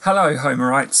Hello,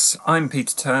 Homerites. I'm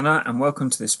Peter Turner, and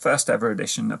welcome to this first ever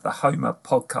edition of the HOMER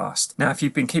podcast. Now, if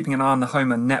you've been keeping an eye on the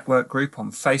HOMER network group on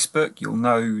Facebook, you'll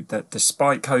know that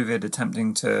despite COVID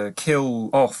attempting to kill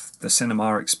off the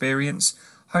cinema experience,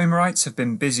 Homerites have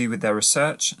been busy with their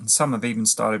research, and some have even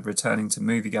started returning to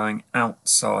moviegoing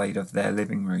outside of their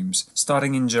living rooms.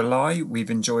 Starting in July, we've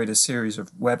enjoyed a series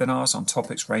of webinars on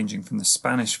topics ranging from the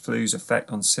Spanish flu's effect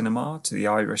on cinema to the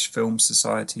Irish Film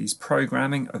Society's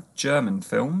programming of German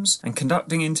films, and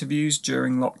conducting interviews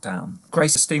during lockdown.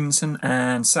 Grace Stevenson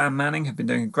and Sam Manning have been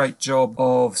doing a great job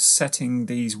of setting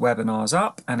these webinars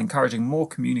up and encouraging more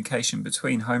communication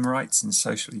between Homerites in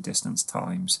socially distanced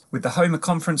times. With the HOMER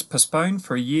conference postponed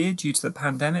for a year due to the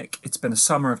pandemic, it's been a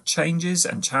summer of changes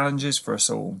and challenges for us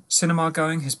all. Cinema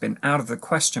going has been out of the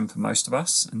question for most of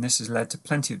us, and this has led to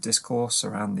plenty of discourse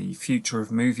around the future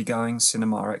of movie-going,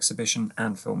 cinema exhibition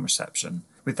and film reception.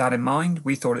 With that in mind,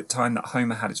 we thought it time that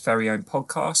HOMER had its very own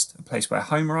podcast, a place where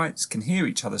Homerites can hear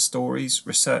each other's stories,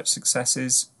 research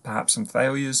successes, perhaps some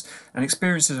failures, and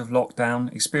experiences of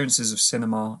lockdown, experiences of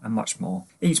cinema, and much more.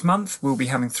 Each month, we'll be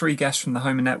having 3 guests from the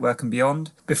HOMER network and beyond.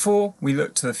 Before we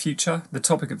look to the future, the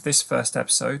topic of this first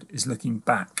episode is looking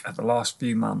back at the last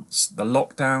few months, the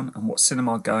lockdown, and what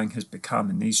cinema going has become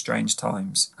in these strange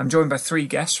times. I'm joined by 3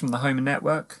 guests from the HOMER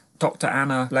network. Dr.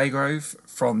 Anna Blagrove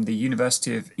from the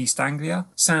University of East Anglia,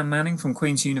 Sam Manning from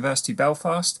Queen's University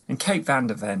Belfast, and Kate van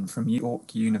der Ven from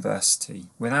York University.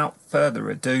 Without further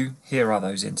ado, here are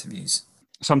those interviews.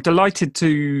 So I'm delighted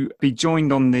to be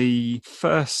joined on the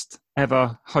first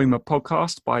ever HOMER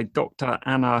podcast by Dr.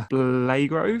 Anna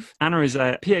Blagrove. Anna is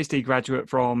a PhD graduate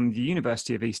from the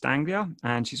University of East Anglia,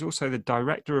 and she's also the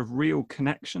director of Real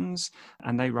Connections,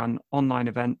 and they run online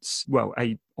events,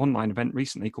 a online event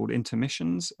recently called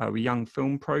Intermissions with young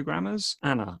film programmers.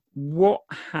 Anna, what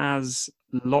has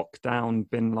lockdown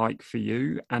been like for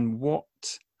you, and what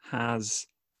has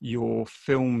your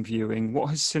film viewing, what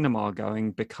has cinema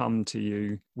going become to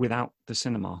you without the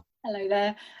cinema? Hello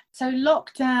there. So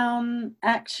lockdown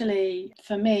actually,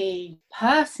 for me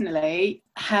personally,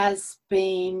 has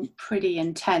been pretty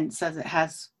intense, as it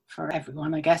has for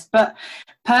everyone, I guess. But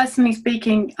personally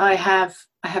speaking, I have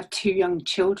 2 young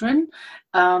children,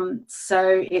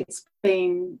 so it's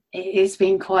been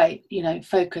quite,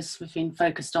 focused. We've been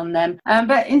focused on them.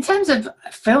 But in terms of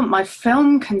my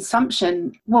film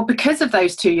consumption, well, because of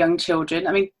those 2 young children,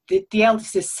 I mean, the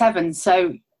eldest is 7,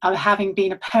 so having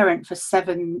been a parent for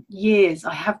 7 years,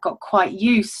 I have got quite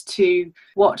used to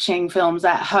watching films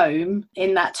at home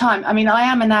in that time. I mean, I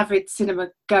am an avid cinema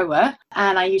goer,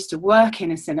 and I used to work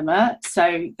in a cinema,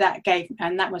 so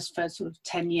that was for sort of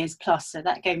 10 years plus, so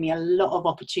that gave me a lot of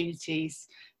opportunities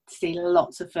to see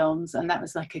lots of films, and that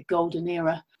was like a golden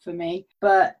era for me.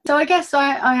 But so I guess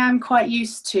I am quite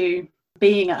used to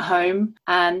being at home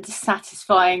and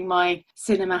satisfying my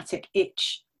cinematic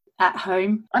itch at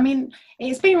home. I mean,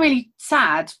 it's been really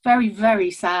sad, very,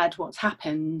 very sad what's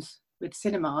happened with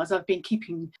cinemas. I've been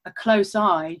keeping a close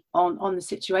eye on the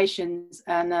situations,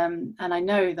 and I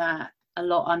know that a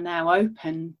lot are now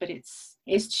open, but it's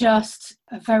just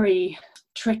a very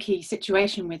tricky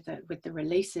situation with the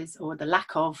releases, or the lack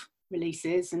of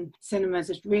releases, and cinemas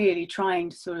are really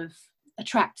trying to sort of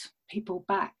attract people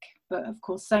back, but of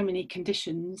course so many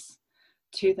conditions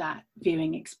to that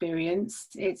viewing experience.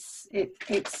 It's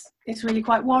really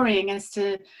quite worrying as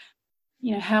to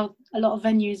how a lot of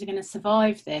venues are going to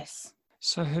survive this.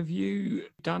 So have you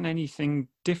done anything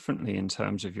differently in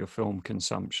terms of your film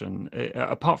consumption?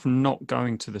 Apart from not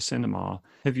going to the cinema,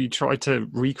 have you tried to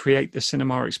recreate the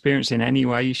cinema experience in any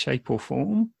way, shape or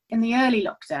form? In the early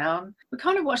lockdown, we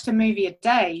kind of watched a movie a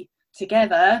day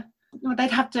together. Well, they'd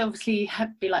have to obviously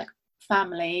be like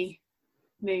family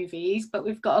movies, but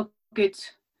we've got a good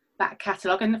back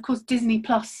catalogue, and of course Disney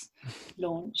Plus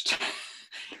launched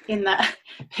in that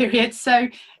period, so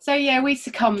yeah, we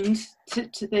succumbed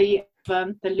to the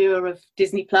lure of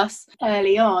Disney Plus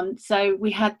early on. So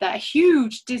we had that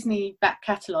huge Disney back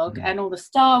catalogue and all the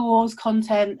Star Wars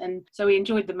content, and so we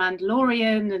enjoyed The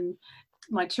Mandalorian, and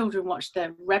my children watched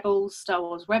the Star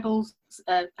Wars Rebels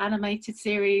animated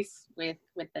series with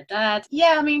their dad.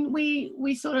 Yeah, I mean,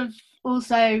 we sort of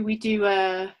also, we do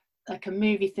like a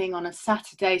movie thing on a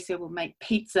Saturday, so we'll make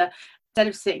pizza. Instead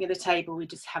of sitting at the table, we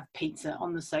just have pizza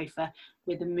on the sofa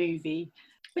with a movie,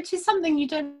 which is something you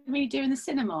don't really do in the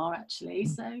cinema, actually.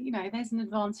 So, there's an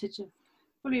advantage of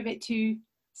probably a bit too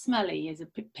smelly as a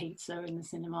pizza in the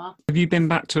cinema. Have you been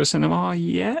back to a cinema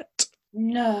yet?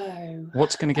 No.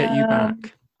 What's going to get you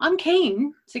back? I'm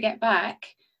keen to get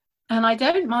back, and I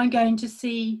don't mind going to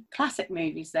see classic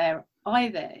movies there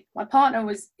either. My partner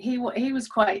was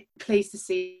quite pleased to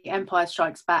see Empire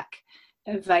Strikes Back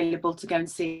available to go and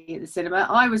see at the cinema.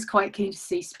 I was quite keen to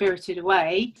see Spirited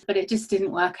Away, but it just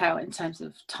didn't work out in terms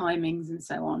of timings and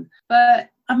so on. But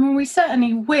I mean, we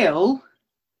certainly will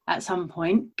at some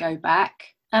point go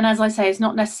back. And as I say, it's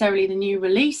not necessarily the new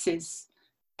releases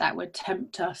that would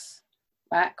tempt us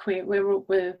back.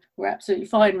 We're absolutely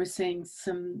fine with seeing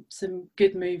some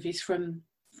good movies from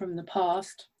the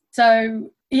past.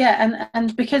 So yeah,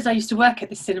 and because I used to work at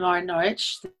the cinema in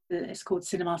Norwich, it's called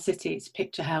Cinema City. It's a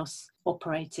picture house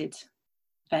operated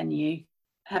venue.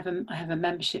 I have a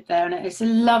membership there, and it's a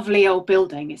lovely old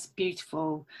building. It's a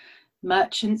beautiful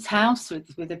merchant's house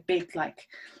with a big like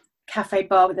cafe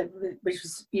bar which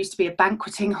used to be a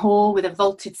banqueting hall with a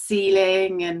vaulted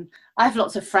ceiling, and I have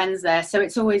lots of friends there, so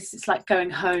it's like going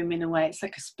home in a way. It's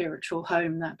like a spiritual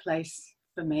home, that place,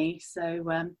 for me. So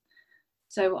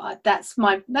that's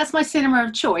my cinema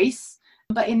of choice.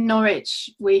 But in Norwich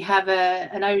we have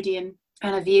an Odeon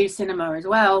and a View cinema as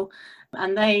well,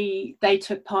 and they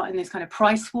took part in this kind of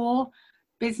price war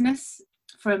business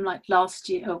from like last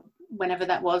year, or whenever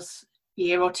that was, a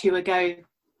year or two ago.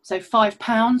 So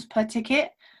 £5 per ticket,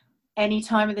 any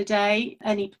time of the day,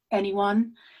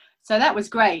 anyone. So that was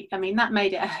great. I mean, that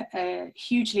made it a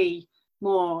hugely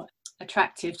more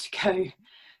attractive to go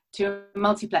to a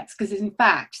multiplex, because in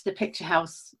fact the picture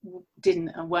house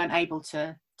weren't able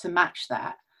to match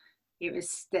that. It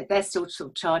was that they're still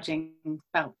sort of charging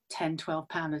about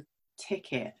 £10-12 a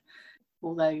ticket,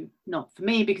 although not for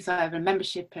me because I have a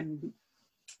membership and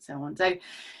so on. So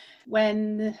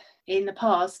when in the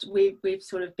past we've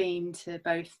sort of been to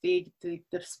both the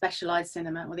specialised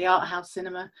cinema or the art house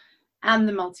cinema and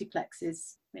the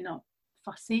multiplexes. We're not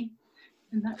fussy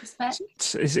in that respect.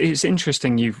 It's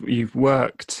interesting. You've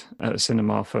worked at a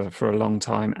cinema for a long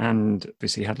time, and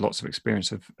obviously had lots of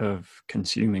experience of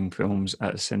consuming films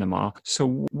at a cinema.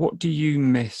 So what do you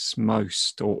miss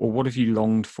most, or what have you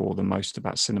longed for the most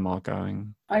about cinema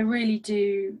going? I really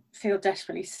do feel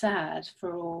desperately sad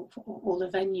for all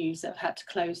the venues that have had to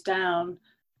close down,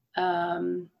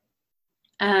 and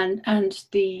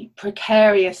the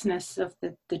precariousness of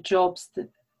the jobs that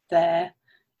there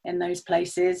in those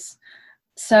places.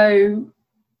 So,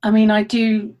 I mean, I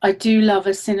do love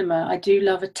a cinema. I do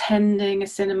love attending a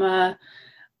cinema,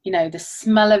 you know, the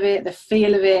smell of it, the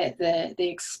feel of it, the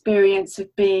experience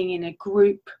of being in a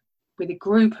group with a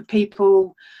group of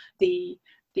people, the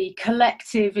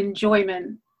collective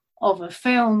enjoyment of a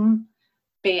film,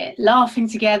 be it laughing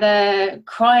together,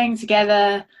 crying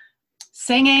together,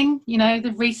 singing, you know,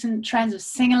 the recent trends of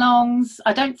sing-alongs.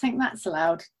 I don't think that's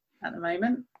allowed at the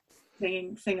moment.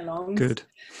 Sing-alongs. Good.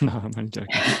 No, I'm only joking.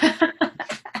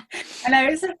 I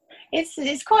know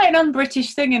it's quite an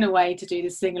un-British thing in a way to do the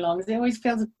sing-alongs. It always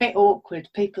feels a bit awkward.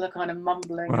 People are kind of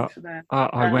mumbling. Well, for their,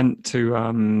 I went to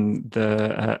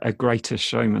a Greatest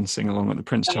Showman sing-along at the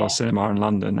Prince Charles Cinema in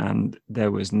London, and there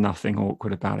was nothing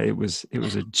awkward about it. It was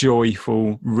a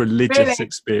joyful religious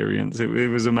experience. It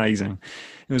was amazing.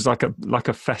 It was like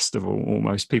a festival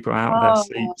almost. People out of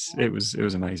their seats. It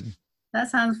was amazing. That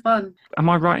sounds fun. Am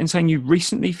I right in saying you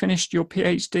recently finished your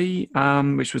PhD,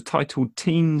 which was titled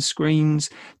Teen Screens,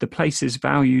 the Places,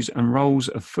 Values and Roles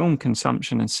of Film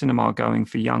Consumption and Cinema Going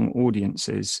for Young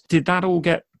Audiences? Did that all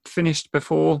get finished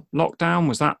before lockdown?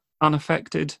 Was that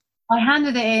unaffected? I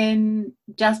handed it in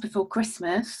just before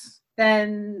Christmas.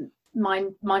 Then my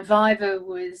Viva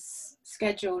was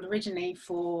scheduled originally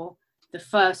for the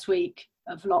first week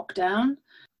of lockdown.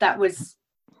 That was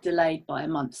delayed by a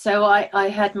month. So I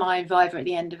had my Viva at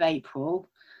the end of April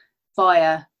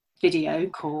via video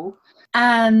call.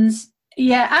 And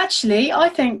yeah, actually, I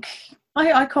think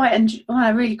I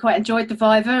really quite enjoyed the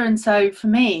Viva. And so for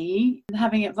me,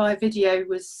 having it via video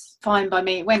was fine by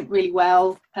me. It went really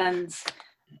well. And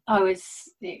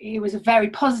it was a very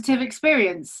positive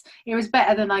experience. It was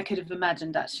better than I could have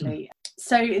imagined, actually.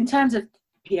 So in terms of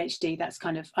PhD, that's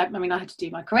kind of, I mean, I had to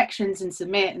do my corrections and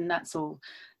submit, and that's all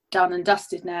done and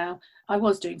dusted now. I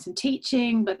was doing some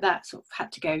teaching, but that sort of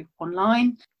had to go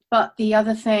online. But the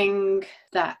other thing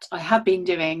that I have been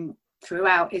doing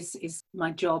throughout is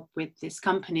my job with this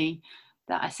company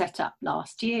that I set up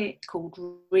last year called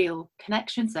Real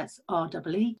Connections. That's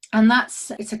REE. And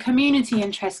it's a community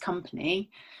interest company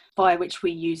by which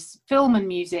we use film and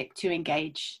music to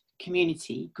engage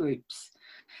community groups.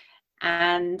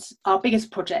 And our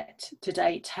biggest project to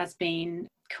date has been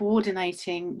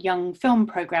coordinating young film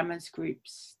programmers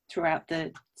groups throughout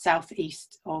the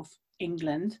southeast of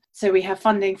England. So we have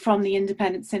funding from the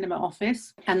Independent Cinema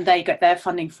Office, and they get their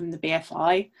funding from the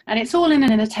BFI. And it's all in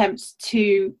an attempt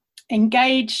to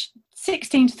engage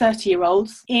 16 to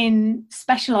 30-year-olds in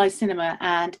specialised cinema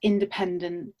and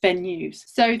independent venues.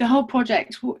 So the whole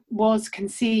project was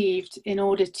conceived in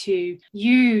order to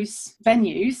use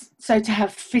venues, so to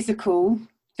have physical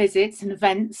visits and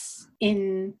events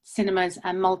in cinemas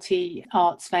and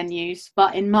multi-arts venues.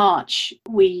 But in March,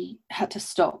 we had to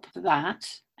stop that.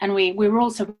 And we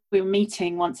were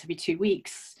meeting once every 2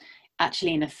 weeks,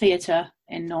 actually in a theatre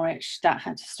in Norwich. That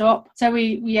had to stop. So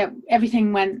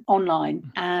everything went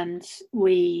online, and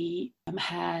we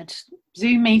had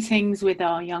Zoom meetings with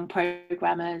our young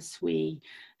programmers. We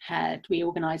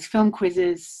organised film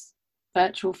quizzes,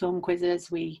 virtual film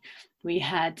quizzes. We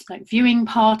had like viewing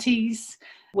parties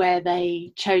where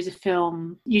they chose a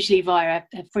film, usually via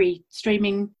a free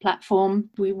streaming platform.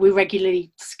 We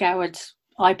regularly scoured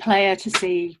iPlayer to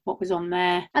see what was on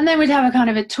there. And then we'd have a kind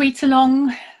of a tweet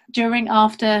along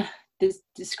after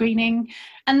the screening.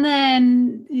 And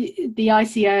then the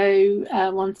ICO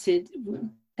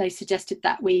they suggested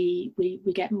that we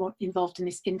get more involved in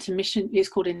this intermission. It's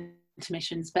called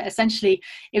intermissions, but essentially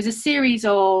it was a series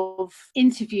of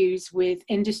interviews with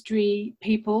industry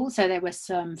people. So there were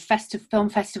some film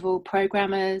festival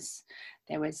programmers,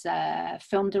 there was a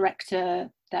film director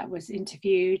that was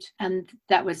interviewed, and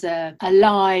that was a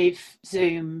live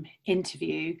Zoom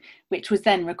interview, which was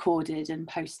then recorded and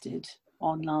posted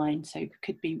online so it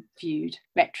could be viewed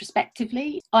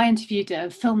retrospectively. I interviewed a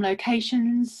film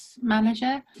locations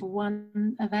manager for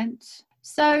one event.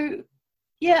 So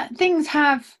yeah, things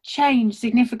have changed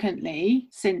significantly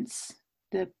since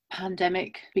the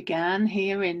pandemic began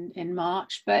here in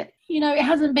March, but it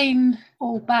hasn't been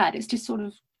all bad. It's just sort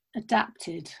of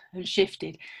adapted and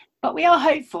shifted. But we are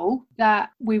hopeful that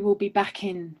we will be back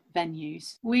in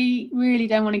venues. We really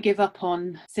don't want to give up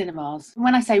on cinemas.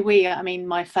 When I say we, I mean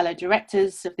my fellow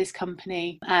directors of this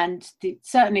company, and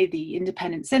certainly the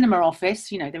Independent Cinema Office.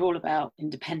 They're all about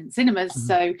independent cinemas.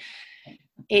 Mm-hmm.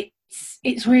 So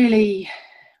it's really,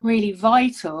 really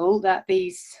vital that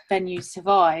these venues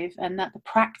survive, and that the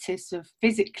practice of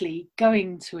physically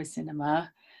going to a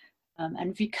cinema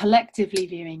and collectively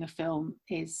viewing a film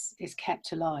is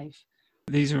kept alive.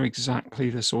 These are exactly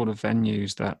the sort of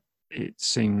venues that it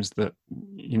seems that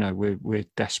we're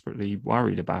desperately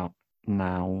worried about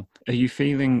now. Are you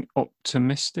feeling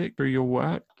optimistic through your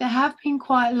work? There have been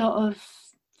quite a lot of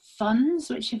funds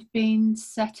which have been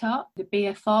set up. The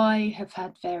BFI have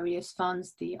had various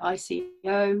funds. The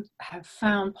ICO have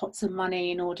found pots of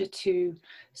money in order to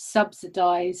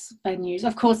subsidise venues.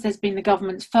 Of course, there's been the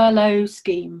government's furlough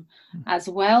scheme as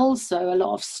well. So a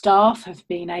lot of staff have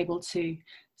been able to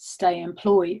stay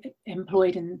employed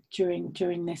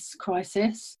during this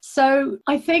crisis. So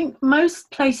I think most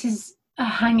places are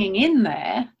hanging in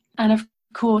there. And of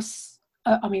course,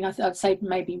 I'd say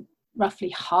maybe roughly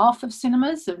half of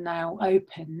cinemas are now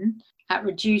open at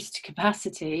reduced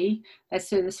capacity.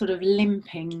 They're sort of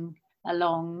limping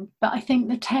along. But I think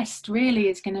the test really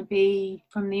is going to be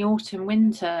from the autumn,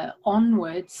 winter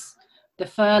onwards. The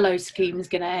furlough scheme is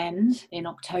going to end in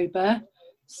October.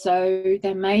 So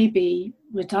there may be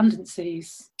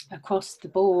redundancies across the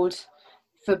board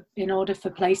in order for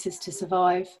places to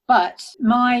survive. But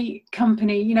my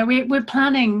company, we're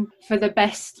planning for the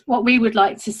best. What we would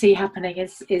like to see happening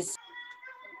is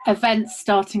events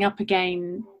starting up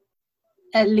again,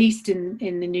 at least in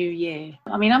the new year.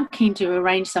 I'm keen to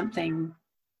arrange something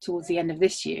towards the end of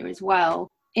this year as well,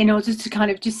 in order to kind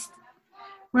of just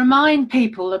remind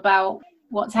people about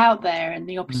what's out there and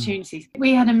the opportunities.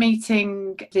 We had a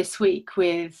meeting this week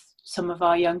with some of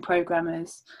our young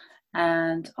programmers,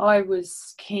 and I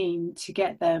was keen to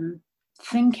get them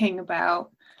thinking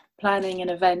about planning an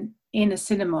event in a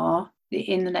cinema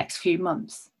in the next few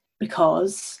months,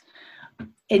 because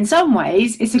in some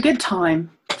ways it's a good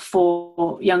time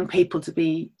for young people to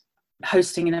be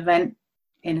hosting an event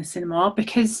in a cinema,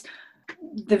 because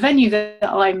the venue that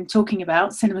I'm talking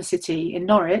about, Cinema City in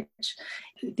Norwich,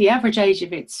 the average age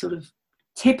of its sort of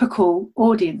typical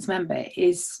audience member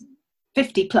is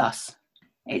 50 plus.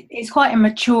 It's quite a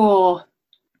mature,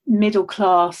 middle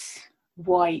class,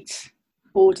 white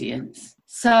audience.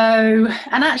 So,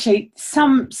 and actually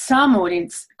some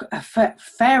audience, a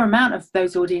fair amount of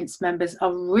those audience members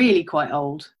are really quite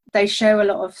old. They show a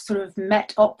lot of sort of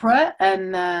Met Opera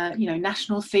and,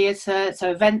 National Theatre,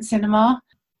 so event cinema.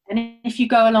 And if you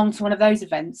go along to one of those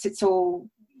events, it's all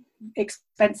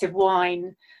expensive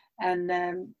wine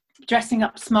and dressing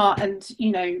up smart, and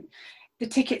the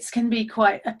tickets can be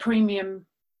quite a premium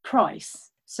price.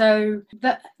 So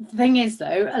the thing is,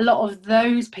 though, a lot of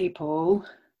those people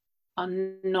are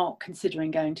not considering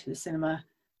going to the cinema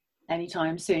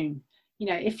anytime soon.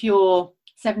 If you're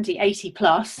 70, 80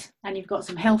 plus and you've got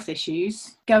some health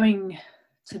issues, going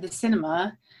So the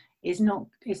cinema is not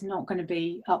going to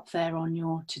be up there on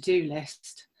your to-do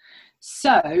list.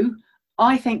 So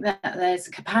I think that there's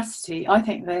capacity. I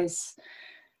think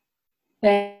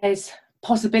there's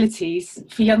possibilities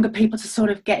for younger people to sort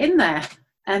of get in there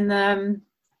and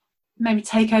maybe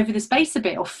take over the space a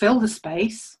bit or fill the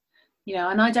space,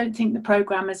 and I don't think the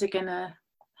programmers are going to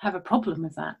have a problem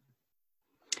with that.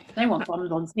 They want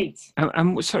bums on seats.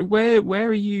 And so where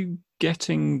are you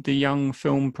getting the young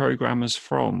film programmers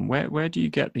from? Where do you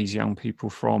get these young people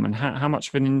from, and how much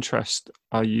of an interest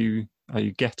are you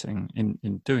getting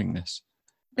in doing this?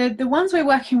 The ones we're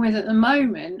working with at the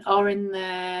moment are in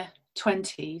their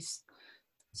 20s.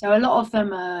 So a lot of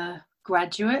them are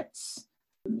graduates.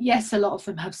 Yes, a lot of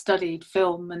them have studied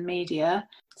film and media.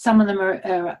 Some of them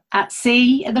are at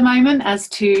sea at the moment as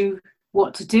to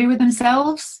what to do with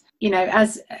themselves.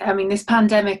 This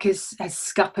pandemic has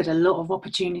scuppered a lot of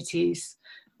opportunities.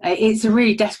 It's a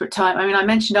really desperate time. I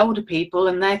mentioned older people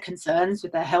and their concerns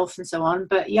with their health and so on,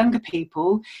 but younger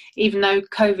people, even though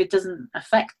COVID doesn't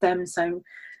affect them so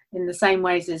in the same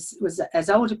ways as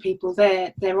older people,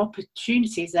 their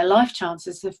opportunities, their life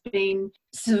chances have been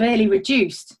severely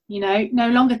reduced. No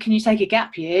longer can you take a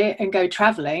gap year and go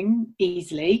travelling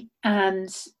easily,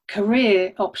 and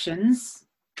career options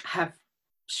have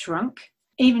shrunk.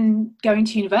 Even going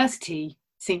to university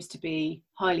seems to be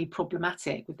highly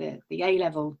problematic with the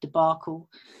A-level debacle.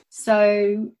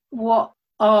 So what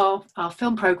our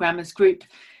film programmers group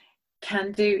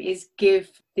can do is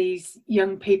give these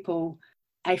young people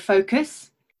a focus,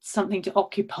 something to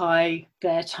occupy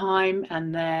their time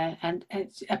and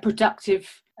a productive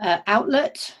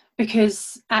outlet.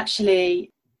 Because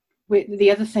actually,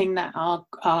 the other thing that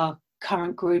our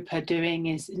current group are doing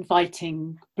is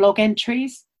inviting blog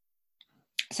entries,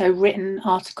 so written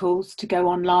articles to go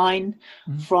online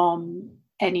from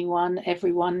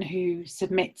everyone who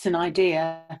submits an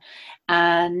idea,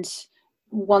 and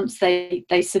once they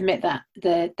submit that,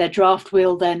 their draft,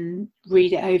 will then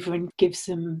read it over and give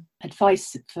some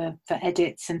advice for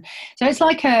edits. And so it's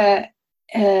like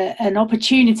an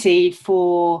opportunity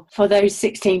for those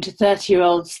 16 to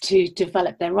 30-year-olds to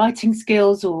develop their writing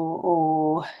skills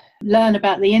or learn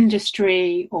about the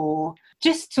industry, or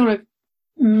just sort of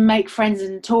make friends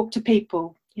and talk to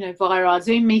people, via our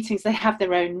Zoom meetings. They have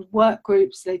their own work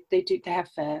groups. They have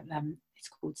it's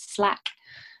called Slack.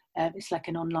 It's like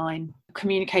an online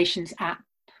communications app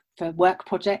for work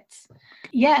projects.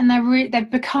 Yeah, and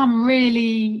they've become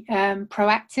really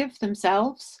proactive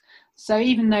themselves. So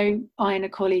even though I and a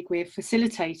colleague, we're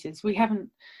facilitators, we haven't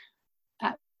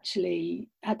actually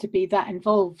had to be that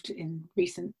involved in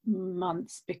recent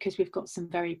months because we've got some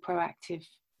very proactive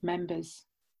members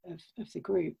of the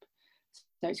group.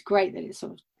 So it's great that it's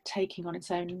sort of taking on its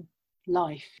own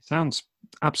life. Sounds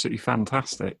absolutely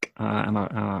fantastic, and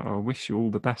I wish you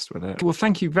all the best with it. Well,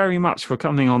 thank you very much for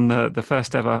coming on the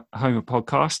first ever HOMER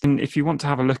podcast. And if you want to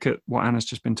have a look at what Anna's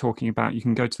just been talking about, you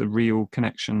can go to the Real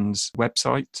Connections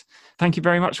website. Thank you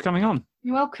very much for coming on.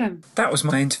 You're welcome. That was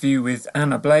my interview with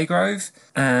Anna Blagrove,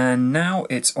 and now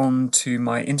it's on to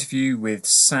my interview with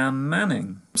Sam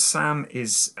Manning. Sam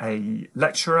is a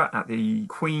lecturer at the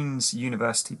Queen's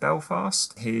University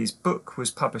Belfast. His book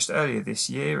was published earlier this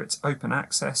year. It's open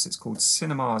access. It's called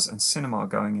Cinemas and Cinema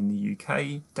Going in the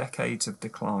UK, Decades of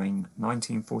Decline,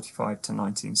 1945 to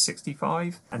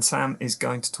 1965. And Sam is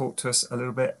going to talk to us a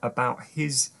little bit about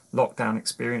his lockdown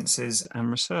experiences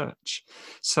and research.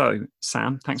 So,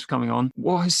 Sam, thanks for coming on.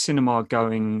 What has cinema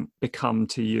going become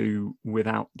to you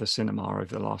without the cinema over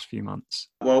the last few months?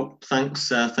 Well, thanks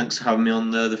for having me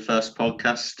on the first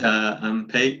podcast,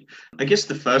 Pete. I guess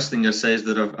the first thing I say is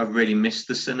that I've really missed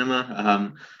the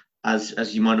cinema.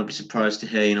 As you might not be surprised to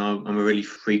hear, I'm a really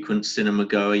frequent cinema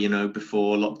goer.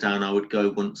 Before lockdown, I would go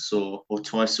once or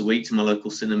twice a week to my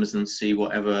local cinemas and see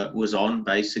whatever was on,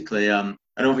 basically.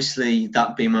 And obviously,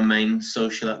 that being my main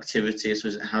social activity, I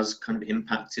suppose it has kind of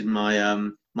impacted my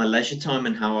my leisure time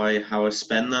and how I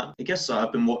spend that. I guess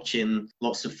I've been watching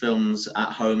lots of films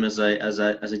at home as I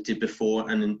did before,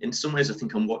 and in some ways I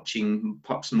think I'm watching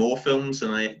perhaps more films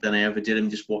than I ever did. I'm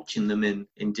just watching them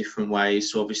in different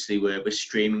ways. So obviously we're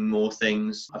streaming more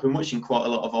things. I've been watching quite a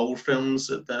lot of old films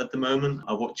at the moment.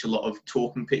 I watch a lot of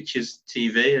Talking Pictures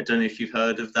TV. I don't know if you've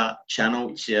heard of that channel,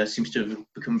 which seems to have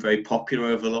become very popular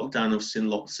over lockdown. I've seen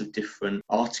lots of different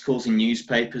articles in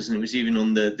newspapers, and it was even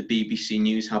on the BBC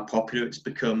News how popular it's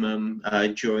become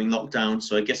during lockdown.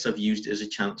 So I guess I've used it as a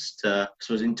chance to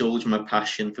indulge my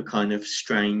passion for kind of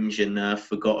strange and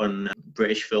forgotten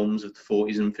British films of the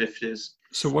 40s and 50s.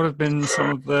 So what have been some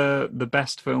of the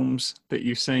best films that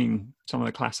you've seen, some of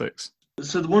the classics?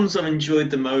 So the ones I've enjoyed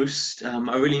the most,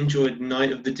 I really enjoyed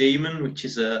Night of the Demon, which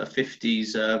is a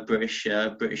 50s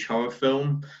British horror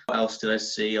film. What else did I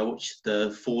see? I watched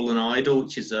The Fallen Idol,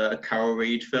 which is a Carol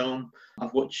Reed film.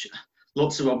 I've watched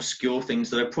lots of obscure things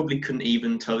that I probably couldn't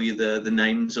even tell you the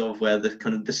names of, where the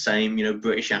kind of the same,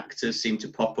 British actors seem to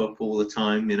pop up all the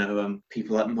time.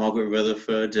 People like Margaret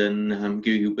Rutherford and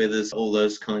Gugu Withers, all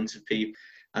those kinds of people.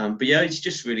 But yeah, it's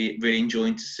just really, really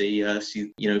enjoying to see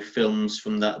films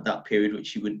from that period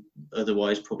which you would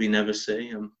otherwise probably never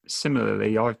see.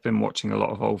 Similarly, I've been watching a lot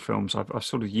of old films. I've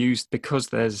sort of used, because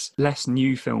there's less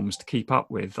new films to keep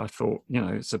up with, I thought,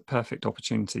 it's a perfect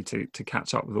opportunity to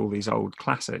catch up with all these old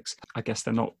classics. I guess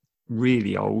they're not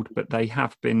really old, but they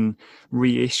have been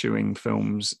reissuing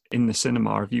films in the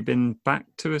cinema. Have you been back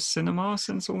to a cinema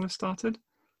since all this started?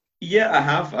 Yeah, I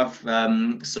have.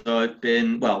 I've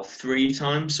been, well, 3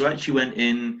 times. So I actually went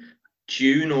in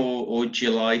June or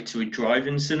July to a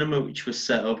drive-in cinema, which was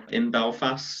set up in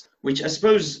Belfast, which I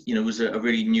suppose, was a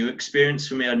really new experience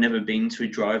for me. I'd never been to a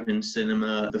drive-in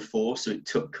cinema before, so it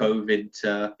took COVID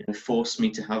to force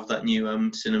me to have that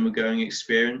new cinema-going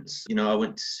experience. I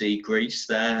went to see Grease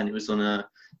there, and it was on a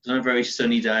very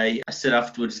sunny day. I said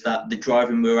afterwards that the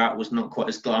drive-in we were at was not quite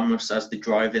as glamorous as the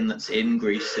drive-in that's in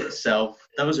Greece itself.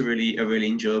 That was a really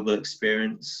enjoyable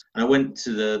experience. And I went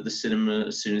to the cinema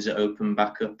as soon as it opened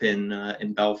back up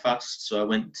in Belfast. So I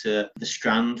went to the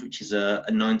Strand, which is a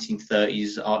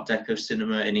 1930s Art Deco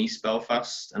cinema in East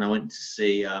Belfast, and I went to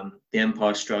see The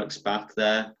Empire Strikes Back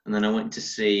there. And then I went to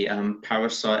see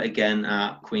Parasite again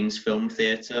at Queen's Film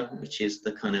Theatre, which is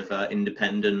the kind of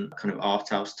independent kind of art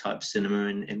house type cinema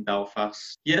in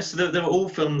Belfast. Yeah, so there were all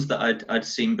films that I'd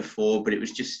seen before, but it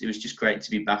was just great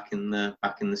to be back in the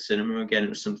cinema again. It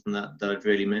was something that I'd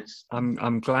really missed.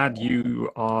 I'm glad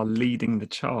you are leading the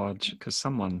charge, because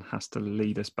someone has to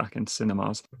lead us back into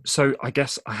cinemas. So I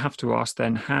guess I have to ask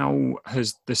then, how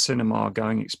has the cinema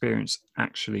going experience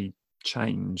actually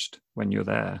changed when you're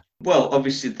there? Well,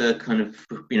 obviously the kind of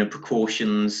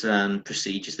precautions and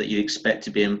procedures that you'd expect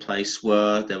to be in place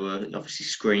there were obviously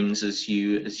screens as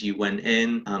you went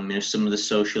in. Some of the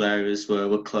social areas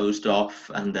were closed off,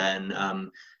 and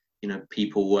then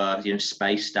people were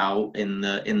spaced out in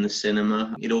the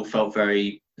cinema. It all felt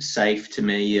very safe to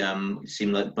me. It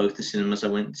seemed like both the cinemas I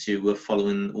went to were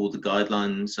following all the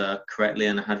guidelines correctly,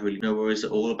 and I had really no worries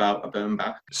at all about going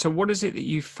back. So what is it that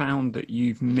you found that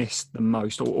you've missed the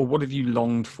most, or what have you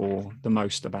longed for the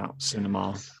most about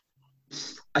cinema?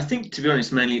 I think, to be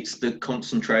honest, mainly it's the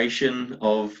concentration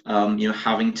of,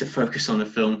 having to focus on a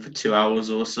film for 2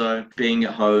 hours or so. Being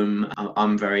at home,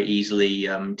 I'm very easily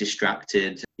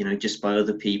distracted, just by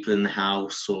other people in the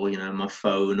house, or, my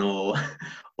phone, or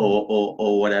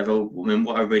whatever. I mean,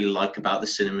 what I really like about the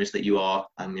cinema is that you are,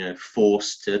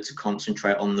 forced to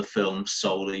concentrate on the film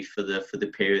solely for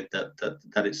the period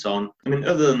that it's on. I mean,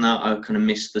 other than that, I kind of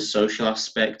miss the social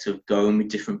aspect of going with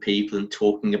different people and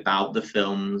talking about the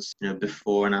films,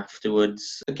 before and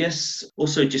afterwards. I guess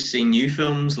also just seeing new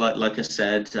films, like I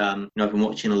said, I've been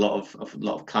watching a lot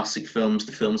of classic films.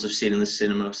 The films I've seen in the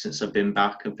cinema since I've been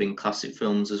back have been classic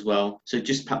films as well. So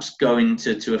just perhaps going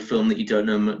to a film that you don't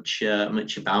know much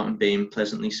about and being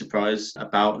pleasantly surprised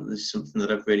about is something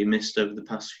that I've really missed over the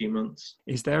past few months.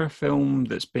 Is there a film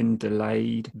that's been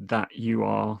delayed that you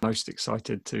are most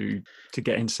excited to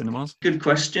get in cinemas? Good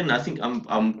question. I think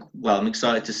I'm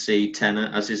excited to see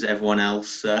Tenet, as is everyone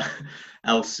else.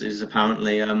 Else is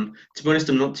apparently. To be honest,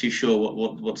 I'm not too sure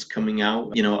what's coming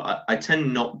out. I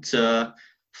tend not to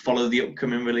follow the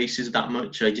upcoming releases that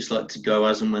much. I just like to go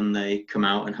as and when they come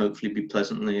out, and hopefully be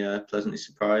pleasantly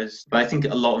surprised. But I think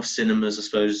a lot of cinemas, I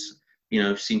suppose,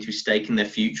 seem to be staking their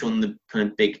future on the kind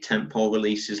of big tentpole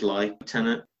releases like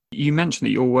Tenet. You mentioned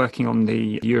that you're working on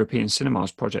the European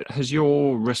Cinemas project. Has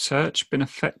your research been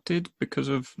affected because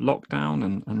of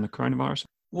lockdown and the coronavirus?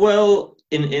 Well,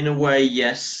 in a way,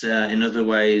 yes. In other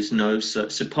ways, no. So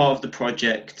part of the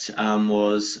project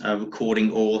was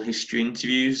recording all history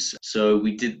interviews. So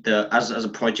we did as a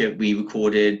project, we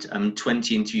recorded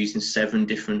 20 interviews in 7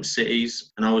 different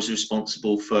cities, and I was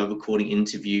responsible for recording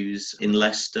interviews in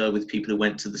Leicester with people who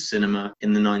went to the cinema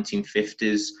in the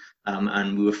 1950s.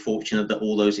 And we were fortunate that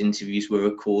all those interviews were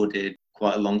recorded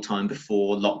quite a long time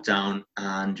before lockdown,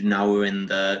 and now we're in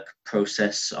the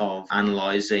process of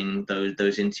analysing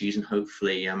those interviews and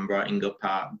hopefully writing up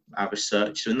our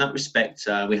research. So in that respect,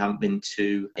 we haven't been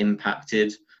too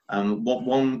impacted.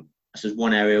 One So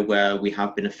one area where we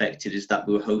have been affected is that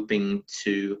we were hoping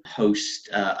to host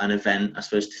an event, I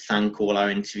suppose, to thank all our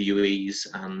interviewees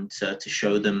and to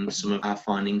show them some of our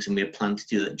findings, and we had planned to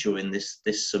do that during this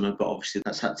summer, but obviously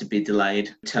that's had to be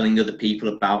delayed. Telling other people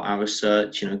about our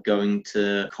research, going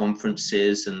to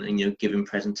conferences and giving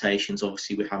presentations,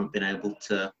 obviously we haven't been able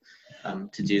to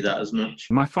do that as much.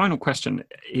 My final question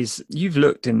is: you've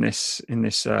looked in this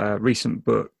recent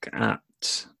book at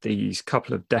these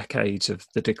couple of decades of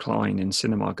the decline in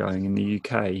cinema going in the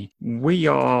UK. We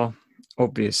are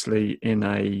obviously in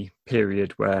a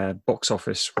period where box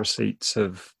office receipts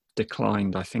have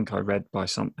declined. I think I read by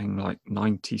something like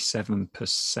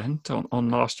 97% on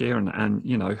last year,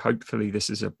 and hopefully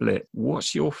this is a blip.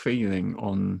 What's your feeling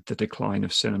on the decline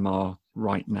of cinema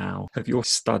right now? Have your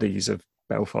studies of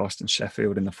Belfast and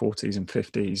Sheffield in the 40s and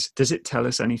 50s, does it tell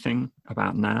us anything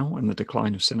about now and the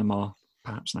decline of cinema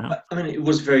perhaps now? I mean, it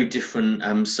was very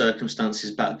different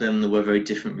circumstances back then. There were very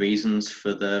different reasons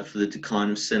for the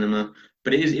decline of cinema.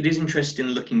 But it is interesting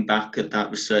looking back at that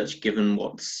research, given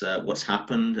what's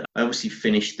happened. I obviously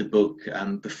finished the book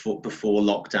before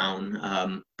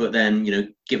lockdown, but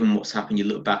then given what's happened, you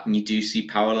look back and you do see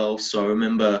parallels. So I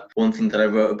remember one thing that I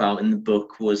wrote about in the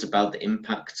book was about the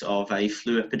impact of a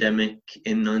flu epidemic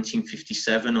in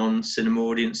 1957 on cinema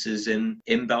audiences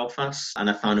in Belfast,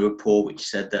 and I found a report which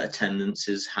said that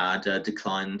attendances had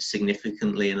declined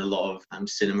significantly, and a lot of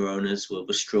cinema owners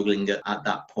were struggling at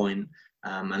that point.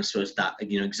 And I suppose that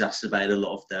exacerbated a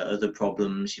lot of the other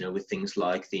problems, with things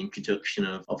like the introduction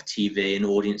of TV and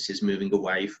audiences moving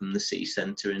away from the city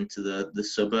centre into the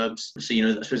suburbs. So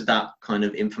I suppose that kind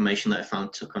of information that I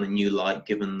found took on a new light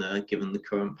given the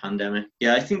current pandemic.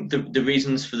 Yeah, I think the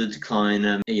reasons for the decline,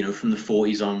 from the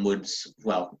 40s onwards,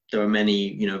 well, there are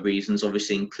many reasons,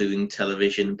 obviously including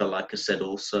television, but like I said,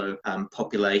 also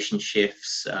population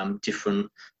shifts, different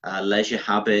leisure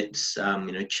habits,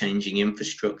 changing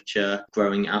infrastructure,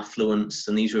 growing affluence,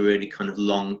 and these were really kind of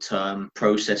long-term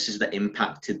processes that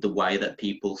impacted the way that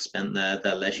people spent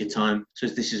their leisure time. So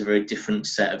this is a very different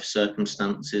set of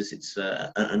circumstances. It's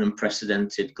an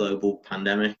unprecedented global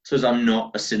pandemic. So as I'm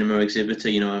not a cinema exhibitor,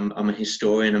 I'm a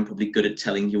historian. I'm probably good at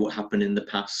telling you what happened in the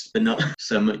past, but not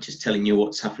so much as telling you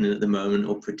what's happening at the moment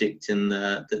or predicting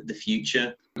the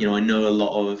future. I know a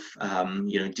lot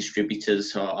of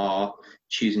distributors are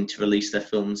choosing to release their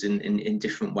films in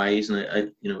different ways,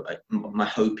 and my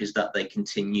hope is that they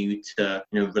continue to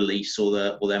release all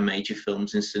their major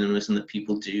films in cinemas, and that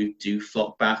people do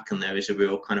flock back, and there is a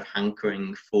real kind of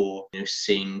hankering for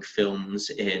seeing films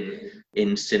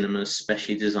in cinemas,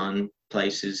 specially designed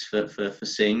places for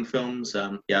seeing films.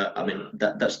 I mean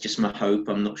that's just my hope.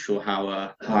 I'm not sure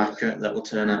how accurate that will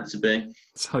turn out to be.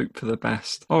 Let's hope for the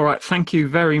best. All right, thank you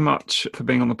very much for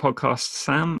being on the podcast,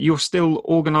 Sam. You're still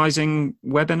organising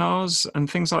webinars and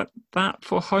things like that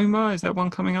for HOMER. Is there one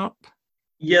coming up?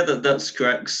 Yeah, that's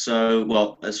correct. So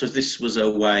this was a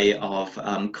way of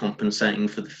compensating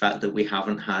for the fact that we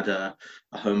haven't had a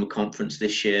HOMER conference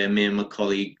this year. Me and my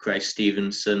colleague Grace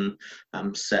Stevenson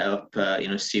set up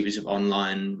a series of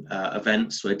online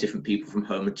events where different people from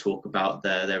HOMER talk about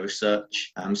their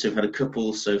research. So we've had a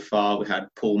couple so far. We had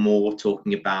Paul Moore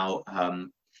talking about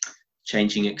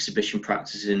changing exhibition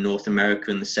practices in North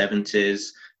America in the 70s.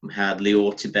 We had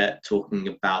Lior Tibet talking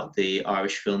about the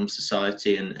Irish Film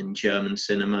Society and German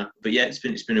cinema. But yeah, it's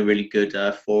been a really good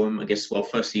forum, I guess. Well,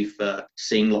 firstly for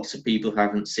seeing lots of people who I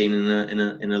haven't seen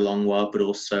in a long while, but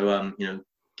also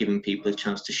giving people a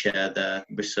chance to share their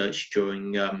research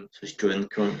during the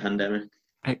current pandemic.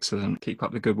 Excellent. Keep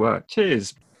up the good work.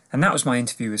 Cheers. And that was my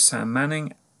interview with Sam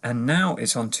Manning. And now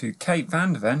it's on to Kate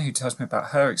van der Ven, who tells me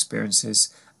about her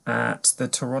experiences at the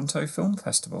Toronto Film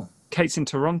Festival. Kate's in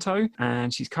Toronto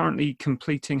and she's currently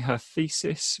completing her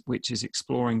thesis, which is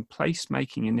exploring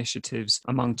place-making initiatives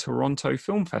among Toronto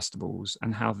film festivals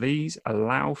and how these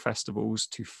allow festivals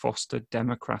to foster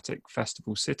democratic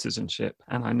festival citizenship.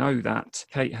 And I know that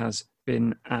Kate has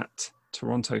been at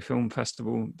Toronto Film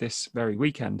Festival this very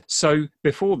weekend. So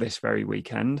before this very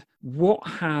weekend, what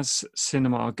has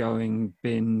cinema going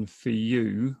been for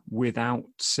you without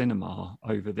cinema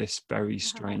over this very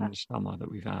strange summer that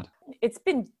we've had? It's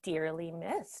been dearly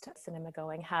missed. Cinema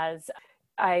going has.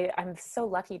 I'm so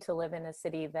lucky to live in a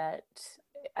city that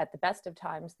at the best of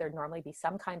times, there'd normally be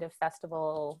some kind of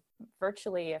festival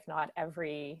virtually, if not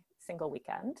every single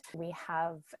weekend. We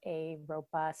have a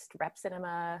robust rep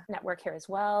cinema network here as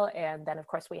well. And then of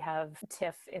course we have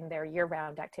TIFF in their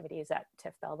year-round activities at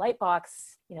TIFF Bell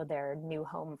Lightbox, their new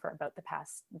home for about the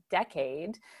past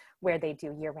decade, where they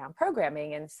do year-round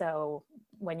programming. And so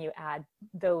when you add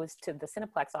those to the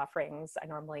Cineplex offerings, I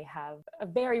normally have a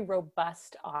very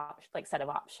robust set of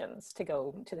options to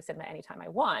go to the cinema anytime I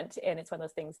want. And it's one of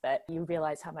those things that you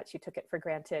realize how much you took it for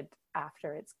granted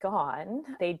after it's gone.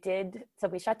 So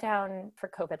we shut down for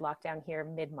COVID lockdown here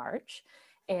mid-March.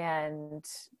 And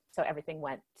so everything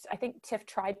went, I think TIFF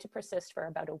tried to persist for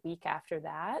about a week after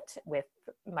that with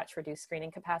much reduced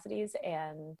screening capacities,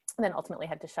 and then ultimately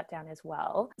had to shut down as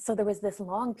well. So there was this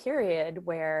long period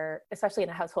where, especially in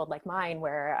a household like mine,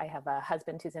 where I have a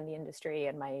husband who's in the industry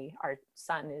and our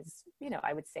son is,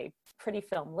 I would say pretty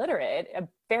film literate, a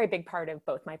very big part of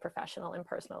both my professional and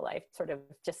personal life sort of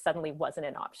just suddenly wasn't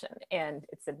an option. And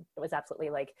it was absolutely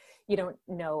like, you don't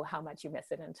know how much you miss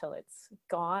it until it's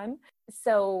gone.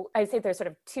 So I'd say there's sort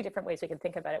of two different ways we can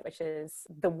think about it, which is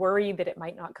the worry that it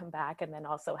might not come back, and then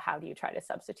also how do you try to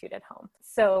substitute at home.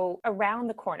 So around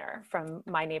the corner from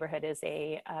my neighborhood is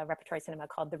a repertory cinema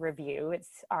called The Review.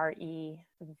 It's REVUE,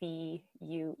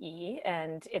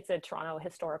 and it's a Toronto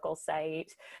historical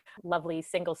site, lovely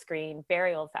single screen,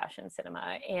 very old fashioned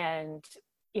cinema. And,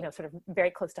 sort of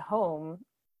very close to home,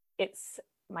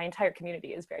 my entire community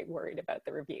is very worried about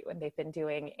The Review, and they've been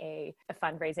doing a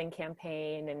fundraising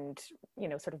campaign and,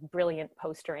 sort of brilliant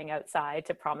postering outside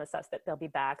to promise us that they'll be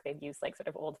back. They've used sort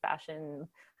of old fashioned,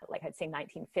 I'd say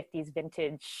 1950s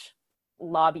vintage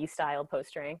lobby style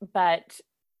postering. But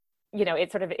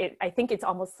I think it's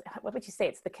almost, what would you say?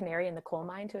 It's the canary in the coal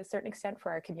mine to a certain extent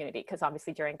for our community, because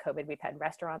obviously during COVID, we've had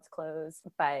restaurants close,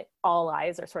 but all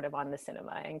eyes are sort of on the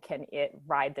cinema, and can it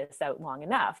ride this out long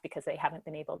enough, because they haven't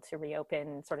been able to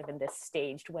reopen sort of in this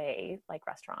staged way like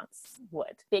restaurants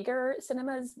would. Bigger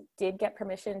cinemas did get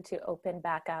permission to open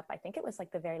back up. I think it was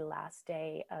the very last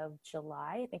day of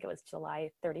July. I think it was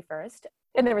July 31st.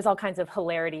 And there was all kinds of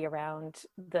hilarity around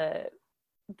the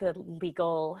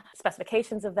legal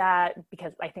specifications of that,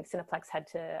 because I think Cineplex I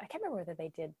can't remember whether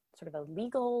they did sort of a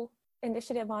legal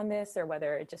initiative on this or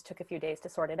whether it just took a few days to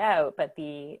sort it out. But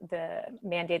the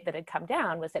mandate that had come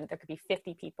down was that there could be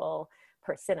 50 people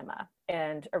per cinema.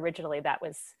 And originally that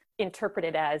was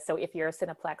interpreted as, so if you're a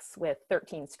Cineplex with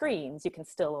 13 screens, you can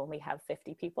still only have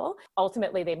 50 people.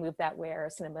 Ultimately, they moved that where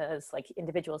cinemas,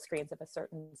 individual screens of a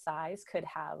certain size, could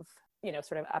have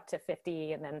sort of up to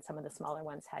 50, and then some of the smaller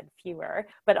ones had fewer.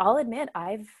 But I'll admit,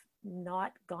 I've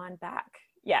not gone back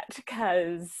yet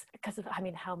because of,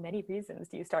 how many reasons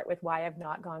do you start with why I've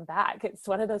not gone back? It's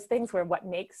one of those things where what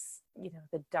makes,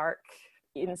 the dark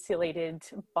insulated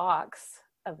box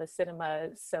of a cinema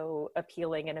so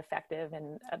appealing and effective,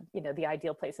 and the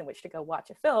ideal place in which to go watch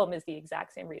a film, is the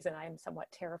exact same reason I am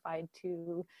somewhat terrified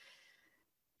to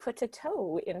put a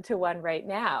toe into one right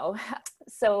now.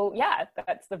 So yeah,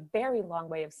 that's the very long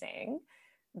way of saying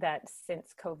that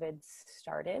since COVID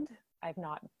started, I've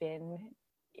not been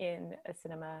in a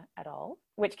cinema at all,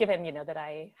 which, given, that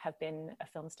I have been a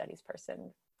film studies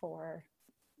person for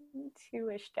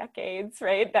 2-ish decades,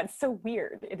 right? That's so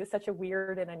weird. It is such a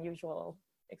weird and unusual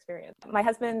experience. My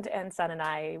husband and son and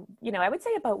I would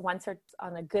say about once, or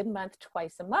on a good month,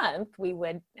 twice a month, we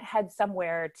would head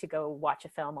somewhere to go watch a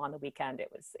film on the weekend.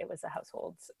 It was a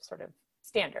household sort of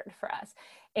standard for us.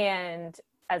 And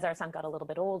as our son got a little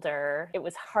bit older, it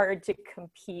was hard to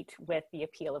compete with the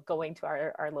appeal of going to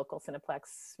our local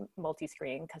Cineplex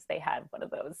multi-screen, because they had one of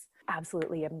those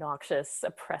absolutely obnoxious,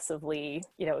 oppressively,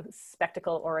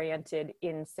 spectacle-oriented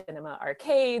in-cinema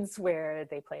arcades where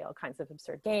they play all kinds of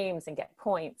absurd games and get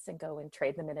points and go and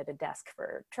trade them in at a desk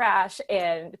for trash.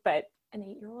 But an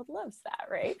 8-year-old loves that,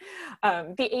 right?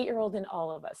 The 8-year-old in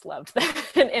all of us loved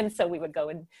that. And so we would go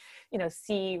and,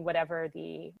 see whatever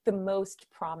the most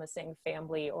promising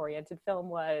family-oriented film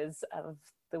was of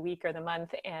the week or the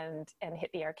month, and hit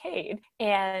the arcade.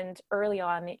 And early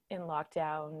on in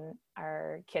lockdown,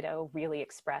 our kiddo really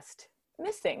expressed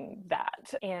missing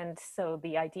that. And so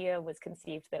the idea was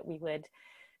conceived that we would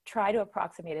try to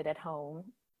approximate it at home.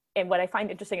 And what I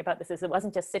find interesting about this is it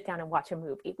wasn't just sit down and watch a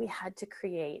movie. We had to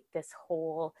create this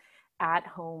whole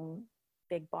at-home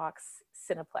big box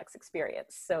Cineplex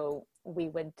experience. So we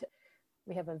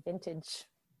have a vintage,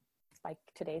 by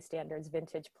today's standards,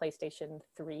 vintage PlayStation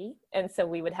 3. And so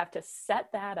we would have to set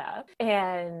that up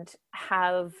and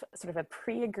have sort of a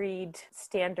pre-agreed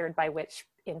standard by which,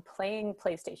 in playing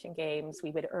PlayStation games,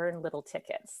 we would earn little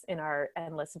tickets in our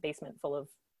endless basement full of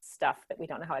stuff that we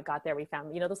don't know how it got there. We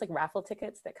found, those raffle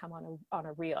tickets that come on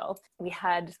a reel. We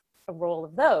had a roll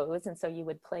of those, and so you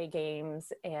would play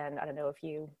games, and I don't know if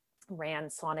you ran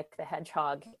Sonic the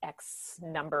Hedgehog X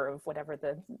number of whatever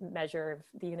the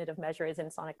unit of measure is in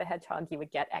Sonic the Hedgehog, you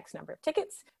would get X number of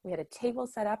tickets. We had a table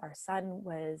set up. Our son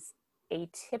was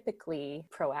atypically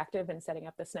proactive in setting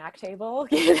up the snack table.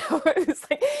 It was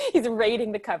like he's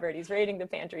raiding the cupboard, he's raiding the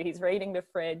pantry, he's raiding the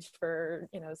fridge for,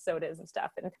 sodas and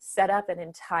stuff, and set up an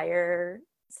entire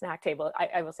snack table.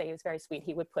 I will say he was very sweet.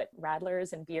 He would put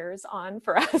radlers and beers on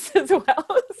for us as well.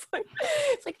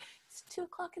 It's like it's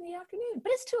 2:00 in the afternoon,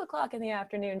 but it's 2:00 in the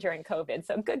afternoon during COVID.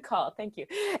 So good call. Thank you.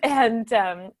 And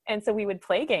so we would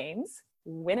play games,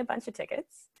 win a bunch of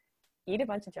tickets, eat a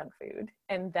bunch of junk food,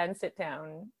 and then sit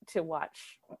down to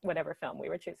watch whatever film we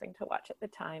were choosing to watch at the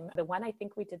time. The one I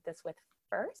think we did this with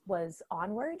first was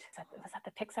Onward. Was that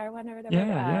the Pixar one or whatever?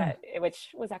 Yeah. Which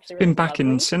was actually really been back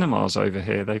lovely. in cinemas over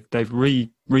here. They've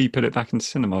re-put it back in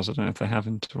cinemas. I don't know if they have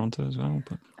in Toronto as well.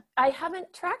 But I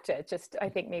haven't tracked it. Just I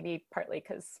think maybe partly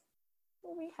because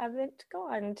we haven't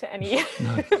gone to any.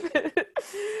 No.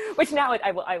 Which now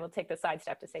I will take the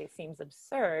sidestep to say seems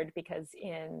absurd, because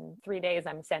in 3 days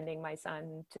I'm sending my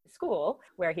son to school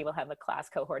where he will have a class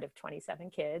cohort of 27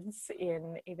 kids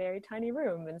in a very tiny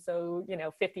room. And so,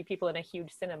 50 people in a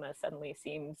huge cinema suddenly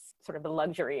seems sort of a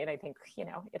luxury. And I think,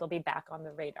 it'll be back on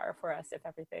the radar for us if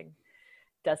everything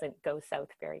doesn't go south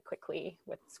very quickly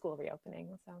with school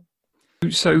reopening.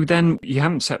 So then you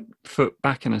haven't set foot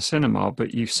back in a cinema,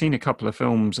 but you've seen a couple of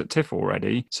films at TIFF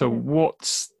already. So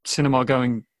what's cinema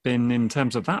going been in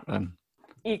terms of that then?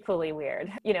 Equally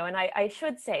weird, and I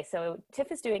should say, so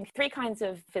TIFF is doing 3 kinds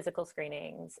of physical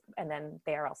screenings, and then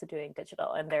they are also doing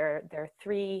digital. And their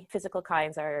 3 physical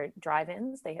kinds are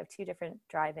drive-ins. They have 2 different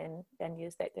drive-in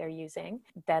venues that they're using.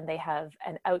 Then they have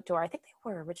an outdoor, I think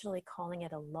they were originally calling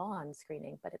it a lawn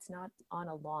screening, but it's not on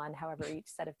a lawn. However, each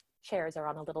set of chairs are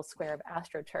on a little square of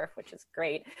AstroTurf, which is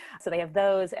great. So they have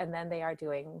those, and then they are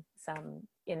doing some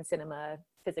in-cinema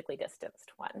physically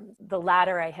distanced ones. The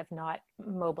latter I have not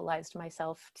mobilized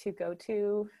myself to go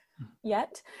to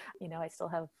yet. I still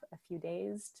have a few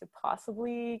days to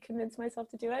possibly convince myself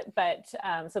to do it. But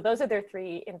so those are their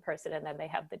 3 in person, and then they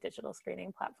have the digital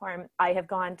screening platform. I have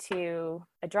gone to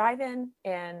a drive-in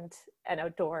and an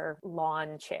outdoor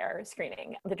lawn chair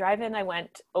screening. The drive-in, I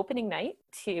went opening night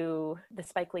to the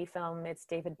Spike Lee film. It's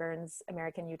David Byrne's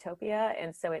American Utopia.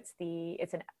 And so it's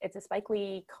a Spike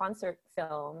Lee concert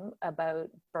film about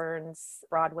Byrne's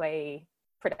Broadway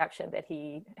production that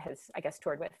he has, I guess,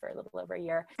 toured with for a little over a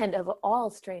year. And of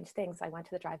all strange things, I went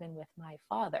to the drive-in with my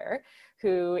father,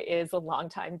 who is a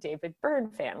longtime David Byrne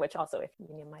fan, which also, if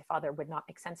you knew my father, would not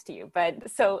make sense to you.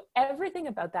 But so everything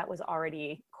about that was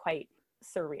already quite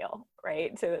surreal,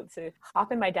 right? To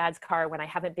hop in my dad's car when I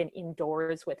haven't been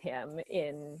indoors with him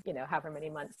in, however many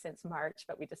months since March,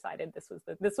 but we decided this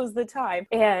was the time,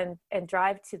 and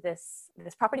drive to this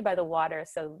property by the water.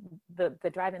 So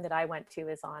the drive-in that I went to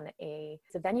is on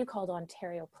it's a venue called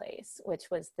Ontario Place,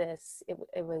 which was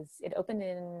it opened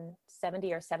in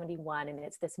 70 or 71, and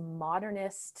it's this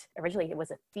modernist, originally it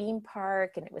was a theme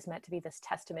park, and it was meant to be this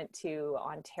testament to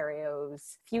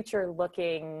Ontario's future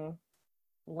looking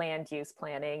land use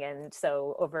planning. And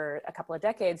so over a couple of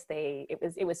decades,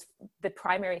 it was the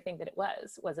primary thing that it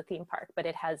was a theme park, but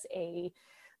it has a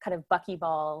kind of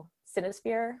buckyball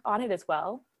Cinesphere on it as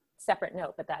well. Separate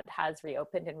note, but that has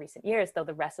reopened in recent years, though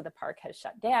the rest of the park has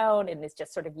shut down and is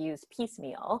just sort of used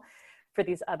piecemeal for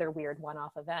these other weird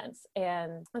one-off events.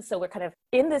 And so we're kind of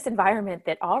in this environment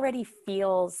that already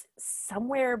feels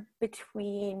somewhere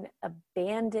between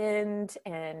abandoned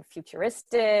and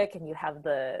futuristic, and you have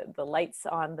the lights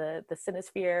on the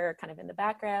Cinesphere kind of in the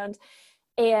background.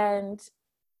 And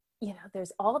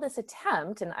there's all this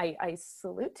attempt, and I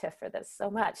salute TIFF for this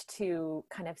so much, to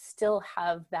kind of still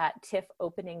have that TIFF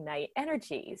opening night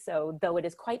energy. So though it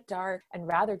is quite dark and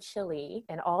rather chilly,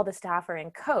 and all the staff are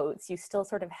in coats, you still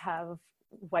sort of have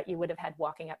what you would have had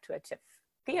walking up to a TIFF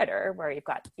theater, where you've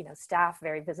got, staff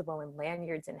very visible in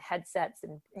lanyards and headsets,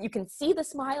 and you can see the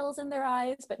smiles in their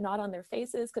eyes, but not on their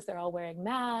faces because they're all wearing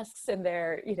masks, and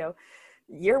they're,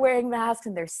 you're wearing masks,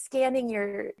 and they're scanning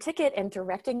your ticket and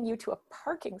directing you to a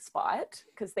parking spot,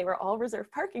 because they were all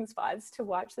reserved parking spots to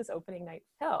watch this opening night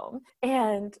film.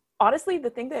 And honestly, the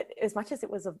thing that, as much as it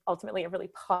was ultimately a really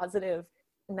positive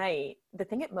night, the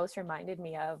thing it most reminded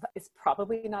me of is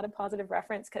probably not a positive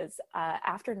reference, because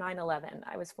after 9/11,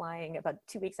 I was flying about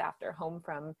 2 weeks after home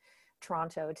from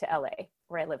Toronto to LA,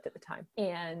 where I lived at the time.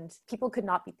 And people could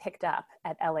not be picked up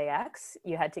at LAX.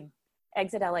 You had to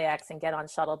exit LAX and get on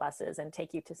shuttle buses and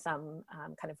take you to some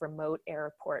kind of remote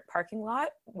airport parking lot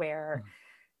where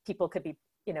people could be,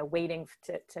 waiting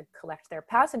to collect their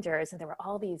passengers. And there were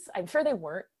all these, I'm sure they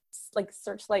weren't like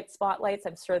searchlight spotlights.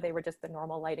 I'm sure they were just the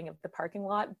normal lighting of the parking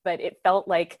lot, but it felt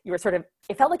like you were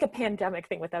it felt like a pandemic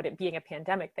thing without it being a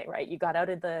pandemic thing, right? You got out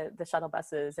of the shuttle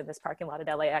buses in this parking lot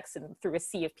at LAX, and through a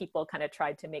sea of people kind of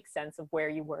tried to make sense of where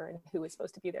you were and who was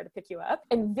supposed to be there to pick you up.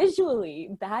 And visually,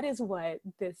 that is what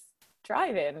this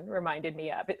drive-in reminded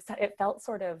me of. It felt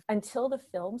sort of, until the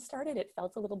film started, it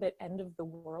felt a little bit end of the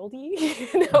worldy.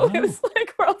 It was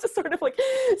like we're all just sort of like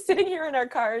sitting here in our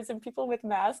cars, and people with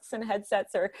masks and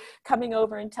headsets are coming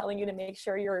over and telling you to make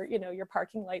sure your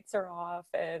parking lights are off,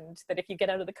 and that if you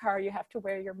get out of the car you have to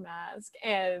wear your mask.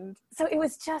 And so it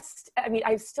was just, I mean,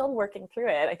 I'm still working through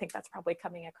it. I think that's probably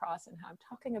coming across in how I'm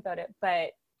talking about it,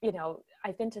 but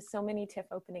I've been to so many TIFF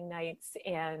opening nights,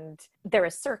 and they're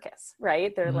a circus,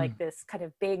 right? They're like this kind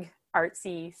of big,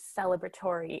 artsy,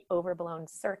 celebratory, overblown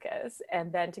circus.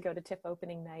 And then to go to TIFF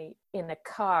opening night in a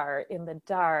car in the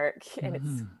dark, and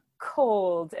it's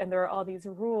cold, and there are all these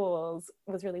rules,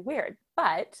 was really weird.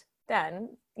 But then,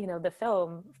 the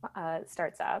film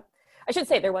starts up. I should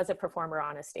say there was a performer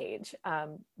on a stage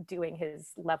doing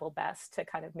his level best to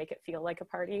kind of make it feel like a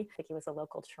party. I think he was a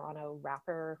local Toronto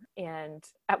rapper. And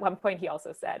at one point he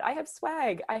also said, "I have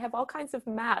swag. I have all kinds of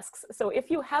masks. So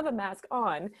if you have a mask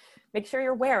on, make sure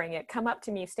you're wearing it. Come up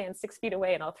to me, stand 6 feet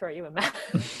away, and I'll throw you a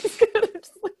mask."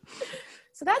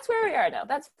 So that's where we are now.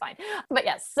 That's fine. But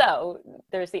yes, so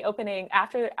there's the opening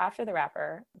after the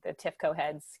rapper. The TIFF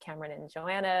co-heads, Cameron and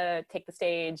Joanna, take the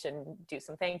stage and do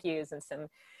some thank yous and some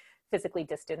physically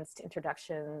distanced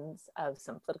introductions of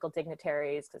some political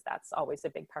dignitaries, because that's always a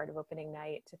big part of opening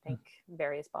night, to thank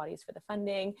various bodies for the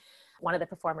funding. One of the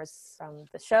performers from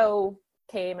the show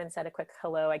came and said a quick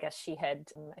hello. I guess I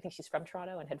think she's from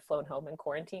Toronto and had flown home and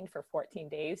quarantined for 14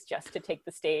 days just to take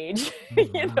the stage,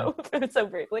 so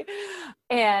briefly.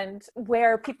 And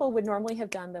where people would normally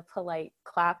have done the polite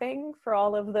clapping for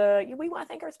all of we want to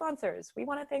thank our sponsors, we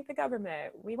want to thank the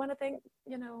government, we want to thank,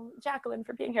 Jacqueline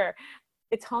for being here,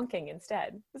 it's honking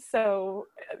instead. So,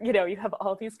 you have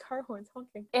all these car horns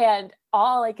honking. And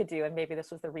all I could do, and maybe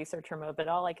this was the researcher mode, but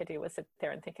all I could do was sit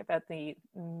there and think about the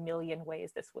million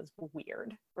ways this was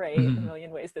weird, right? A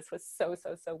million ways this was so,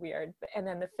 so, so weird. And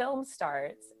then the film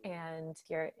starts, and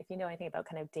if you know anything about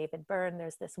kind of David Byrne,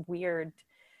 there's this weird,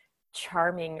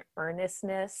 charming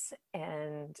earnestness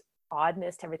and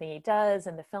oddness to everything he does.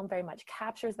 And the film very much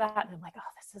captures that. And I'm like, oh,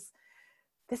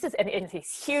 this is, and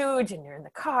he's huge, and you're in the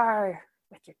car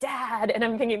with your dad, and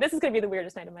I'm thinking this is going to be the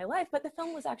weirdest night of my life. But the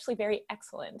film was actually very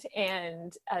excellent.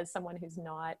 And as someone who's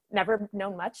never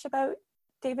known much about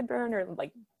David Byrne or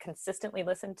like consistently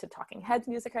listened to Talking Heads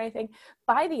music or anything,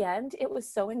 by the end it was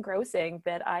so engrossing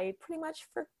that I pretty much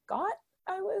forgot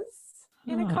I was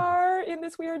in a car in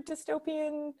this weird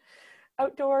dystopian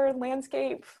outdoor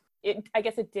landscape. I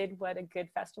guess it did what a good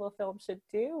festival film should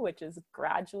do, which is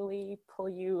gradually pull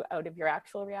you out of your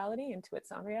actual reality into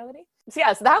its own reality. So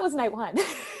yeah, so that was night one.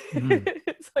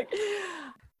 It's like,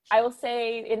 I will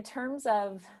say in terms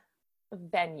of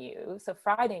venue, so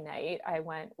Friday night I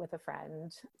went with a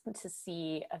friend to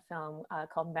see a film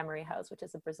called Memory House, which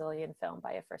is a Brazilian film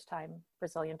by a first-time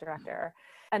Brazilian director.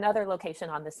 Another location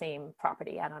on the same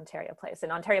property at Ontario Place.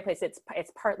 And Ontario Place, it's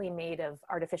partly made of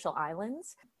artificial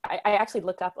islands. I actually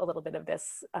looked up a little bit of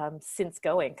this since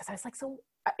going, because I was like,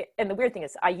 and the weird thing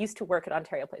is I used to work at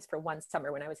Ontario Place for one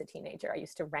summer when I was a teenager. I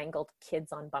used to wrangle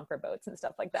kids on bumper boats and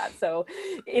stuff like that. So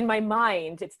in my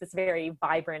mind, it's this very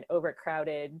vibrant,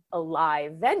 overcrowded,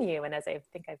 alive venue. And as I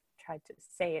think I've tried to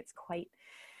say,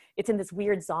 it's in this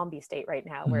weird zombie state right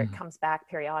now where it comes back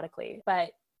periodically.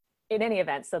 But in any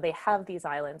event, so they have these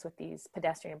islands with these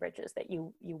pedestrian bridges that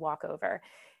you walk over.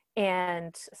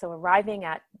 And so arriving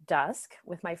at dusk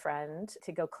with my friend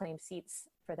to go claim seats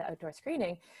for the outdoor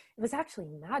screening, it was actually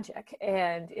magic.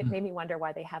 And it made me wonder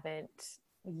why they haven't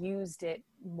used it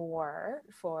more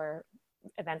for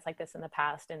events like this in the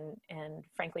past, and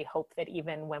frankly hope that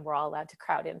even when we're all allowed to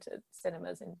crowd into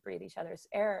cinemas and breathe each other's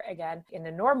air again in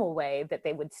a normal way, that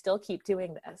they would still keep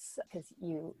doing this. Because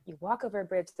you walk over a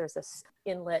bridge, there's this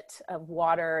inlet of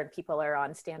water, and people are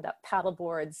on stand-up paddle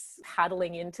boards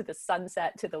paddling into the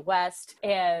sunset to the west.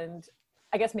 And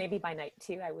I guess maybe by night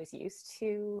two I was used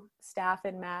to staff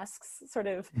in masks sort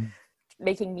of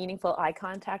making meaningful eye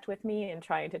contact with me and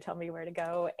trying to tell me where to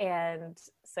go. And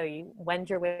So you wend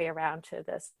your way around to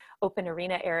this open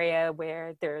arena area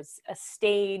where there's a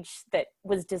stage that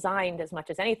was designed as much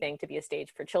as anything to be a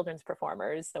stage for children's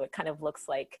performers. So it kind of looks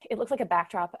like a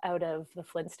backdrop out of the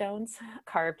Flintstones,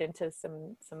 carved into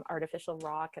some artificial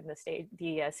rock, and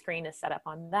the screen is set up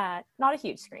on that. Not a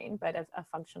huge screen, but a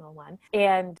functional one.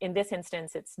 And in this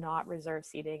instance, it's not reserved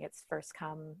seating, it's first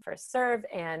come, first serve.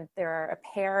 And there are a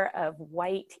pair of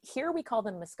white, here we call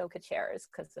them Muskoka chairs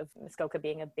because of Muskoka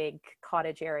being a big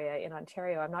cottage area in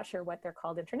Ontario. I'm not sure what they're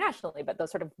called internationally, but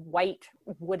those sort of white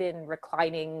wooden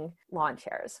reclining lawn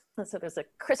chairs. And so there's a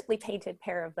crisply painted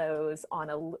pair of those on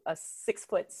a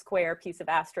 6-foot square piece of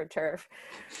AstroTurf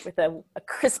with a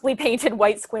crisply painted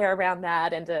white square around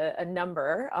that and a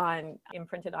number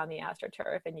imprinted on the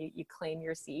AstroTurf, and you claim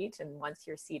your seat, and once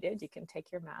you're seated you can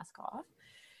take your mask off.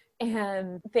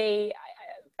 And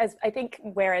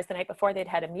whereas the night before they'd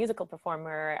had a musical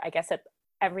performer, I guess at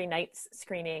every night's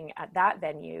screening at that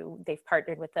venue, they've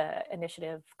partnered with an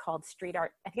initiative called Street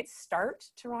Art. I think it's Start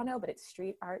Toronto, but it's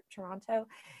Street Art Toronto.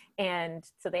 And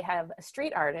so they have a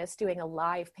street artist doing a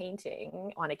live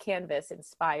painting on a canvas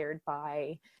inspired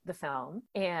by the film.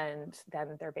 And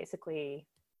then they're basically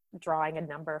drawing a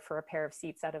number for a pair of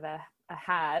seats out of a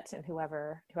hat, and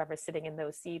whoever's sitting in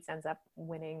those seats ends up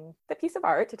winning the piece of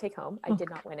art to take home. I did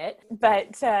not win it,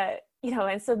 but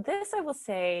and so this, I will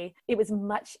say, it was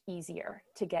much easier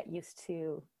to get used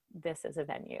to this as a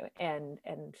venue,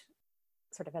 and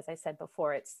sort of, as I said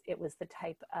before, it was the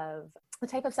type of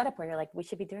setup where you're like, we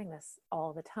should be doing this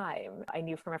all the time. I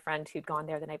knew from a friend who'd gone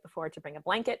there the night before to bring a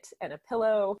blanket and a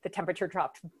pillow. The temperature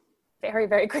dropped very,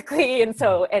 very quickly. And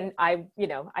so, and I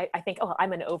think, oh,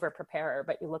 I'm an over preparer,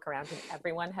 but you look around and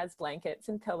everyone has blankets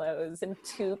and pillows and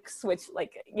toques, which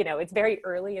it's very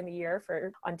early in the year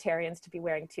for Ontarians to be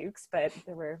wearing toques, but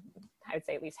there were, I would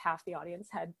say at least half the audience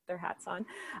had their hats on.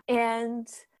 And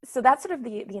so that's sort of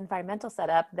the environmental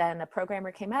setup. Then a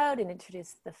programmer came out and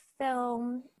introduced the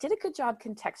film, did a good job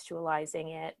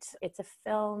contextualizing it. It's a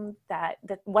film that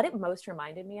what it most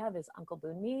reminded me of is Uncle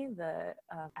Boonmee, the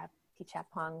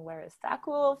Chapong Where is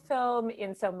Thakul film,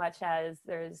 in so much as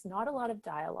there's not a lot of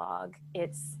dialogue.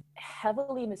 It's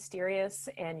heavily mysterious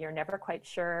and you're never quite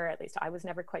sure, at least I was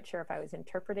never quite sure if I was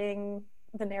interpreting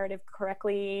the narrative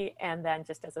correctly. And then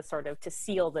just as a sort of to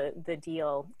seal the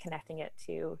deal, connecting it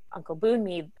to Uncle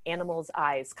Boonmee, Animal's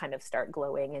eyes kind of start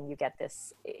glowing, and you get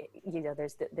this,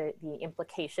 there's the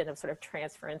implication of sort of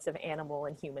transference of animal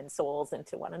and human souls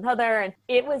into one another. And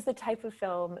it was the type of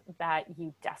film that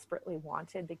you desperately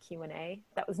wanted the Q&A.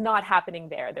 That was not happening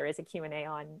there. There is a Q&A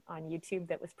on YouTube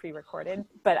that was pre-recorded.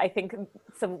 But I think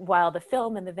while the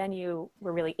film and the venue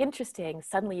were really interesting,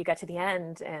 suddenly you get to the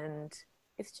end and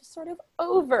it's just sort of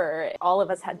over. All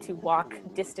of us had to walk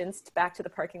distanced back to the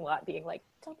parking lot being like,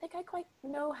 don't think I quite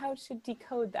know how to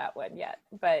decode that one yet.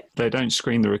 But they don't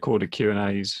screen the recorded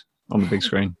Q&As on the big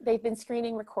screen. They've been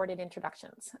screening recorded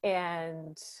introductions,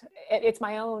 and it's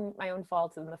my own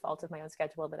fault and the fault of my own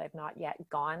schedule that I've not yet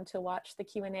gone to watch the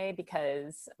Q&A,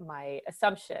 because my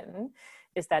assumption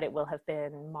is that it will have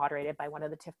been moderated by one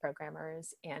of the TIFF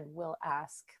programmers and will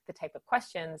ask the type of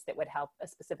questions that would help a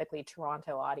specifically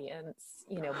Toronto audience,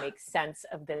 make sense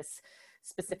of this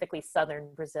specifically Southern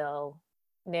Brazil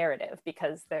narrative,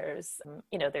 because there's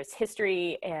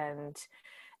history and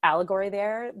allegory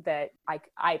there that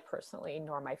I personally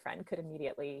nor my friend could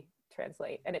immediately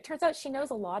translate. And it turns out she knows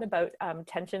a lot about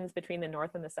tensions between the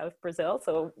North and the South Brazil.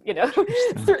 So,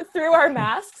 through our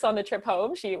masks on the trip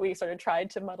home, we sort of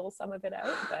tried to muddle some of it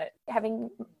out. But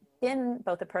having been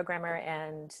both a programmer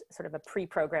and sort of a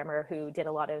pre-programmer who did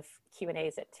a lot of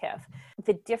Q&As at TIFF,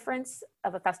 the difference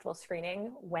of a festival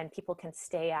screening when people can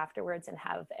stay afterwards and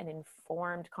have an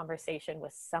informed conversation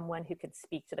with someone who can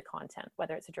speak to the content,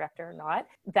 whether it's a director or not,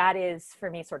 that is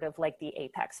for me sort of like the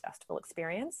apex festival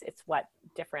experience. It's what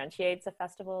differentiates a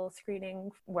festival screening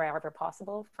wherever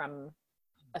possible from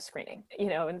a screening,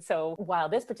 and so while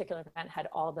this particular event had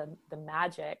all the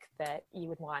magic that you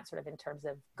would want sort of in terms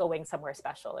of going somewhere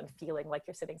special and feeling like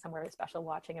you're sitting somewhere special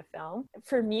watching a film,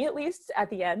 for me at least, at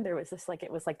the end there was this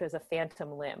there's a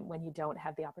phantom limb when you don't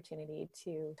have the opportunity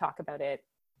to talk about it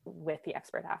with the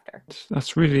expert after.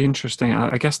 That's really interesting.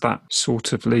 I guess that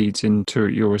sort of leads into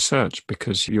your research,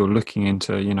 because you're looking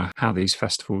into, how these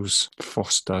festivals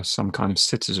foster some kind of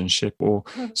citizenship or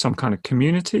some kind of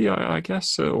community, I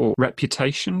guess, or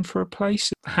reputation for a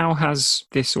place. How has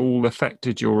this all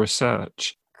affected your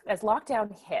research? As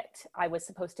lockdown hit, I was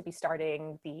supposed to be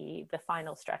starting the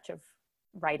final stretch of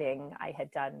writing. I had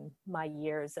done my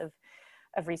years of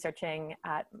researching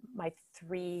at my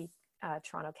 3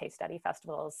 Toronto case study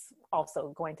festivals,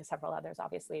 also going to several others,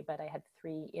 obviously, but I had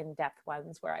 3 in-depth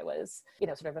ones where I was,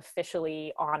 sort of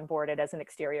officially onboarded as an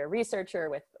exterior researcher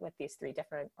with these 3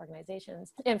 different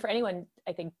organizations. And for anyone,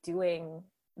 I think, doing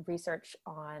research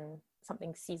on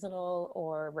something seasonal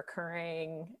or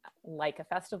recurring like a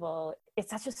festival,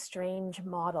 it's such a strange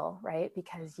model, right?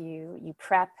 Because you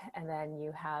prep and then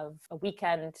you have a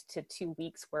weekend to 2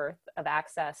 weeks worth of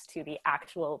access to the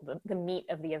actual, the meat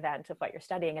of the event of what you're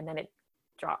studying, and then it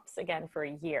drops again for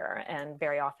a year. And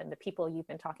very often the people you've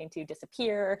been talking to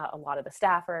disappear. A lot of the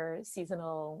staff are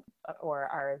seasonal or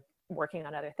are working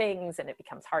on other things, and it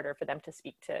becomes harder for them to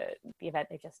speak to the event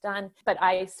they've just done. But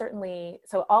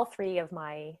so all 3 of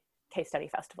my case study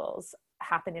festivals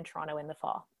happen in Toronto in the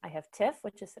fall. I have TIFF,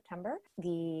 which is September,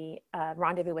 the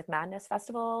Rendezvous with Madness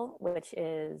Festival, which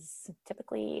is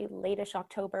typically late-ish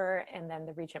October, and then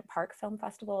the Regent Park Film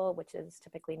Festival, which is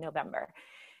typically November.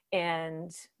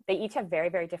 And they each have very,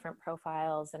 very different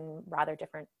profiles and rather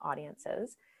different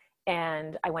audiences.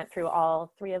 And I went through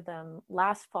all 3 of them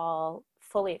last fall,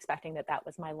 fully expecting that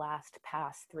was my last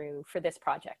pass through for this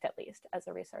project, at least as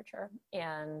a researcher,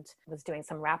 and was doing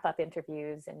some wrap-up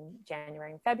interviews in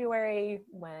January and February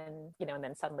when, and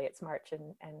then suddenly it's March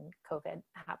and COVID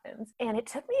happens. And it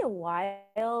took me a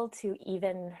while to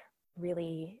even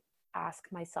really ask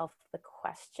myself the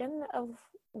question of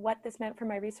what this meant for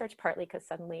my research, partly because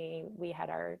suddenly we had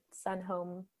our son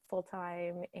home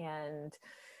full-time, and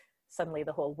suddenly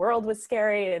the whole world was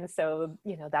scary. And so,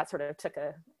 that sort of took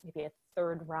maybe a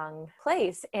 3rd rung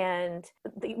place. And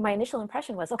my initial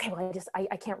impression was, okay, well,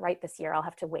 I can't write this year. I'll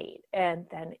have to wait. And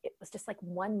then it was just like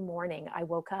one morning I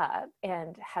woke up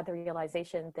and had the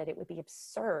realization that it would be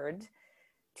absurd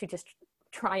to just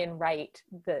try and write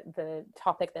the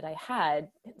topic that I had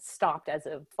stopped as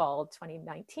of fall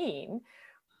 2019,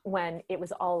 when it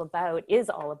is all about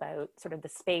sort of the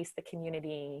space, the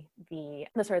community, the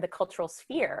sort of the cultural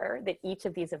sphere that each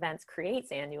of these events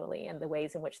creates annually, and the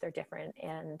ways in which they're different,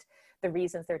 and the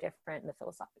reasons they're different, and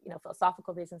the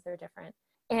philosophical reasons they're different.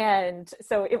 And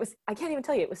so I can't even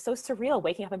tell you, it was so surreal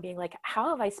waking up and being like, how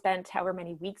have I spent however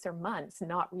many weeks or months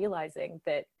not realizing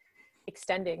that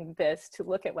extending this to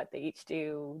look at what they each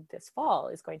do this fall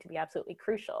is going to be absolutely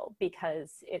crucial,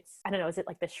 because it's, I don't know, is it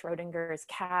like the Schrodinger's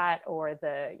cat or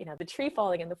the tree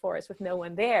falling in the forest with no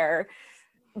one there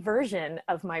version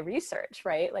of my research,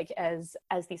 right? Like as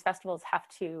these festivals have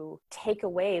to take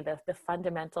away the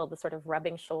fundamental, the sort of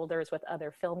rubbing shoulders with other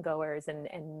film goers and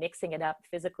mixing it up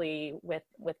physically with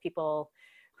people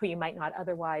who you might not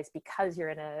otherwise, because you're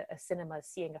in a cinema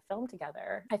seeing a film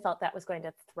together, I felt that was going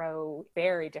to throw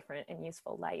very different and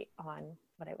useful light on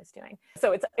what I was doing.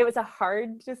 So it was a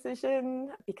hard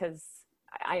decision, because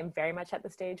I am very much at the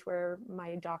stage where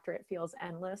my doctorate feels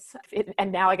endless.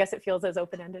 And now I guess it feels as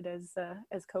open-ended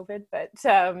as COVID, but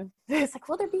it's like,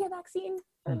 will there be a vaccine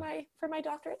for my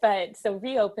doctorate? But so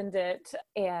reopened it,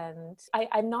 and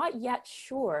I'm not yet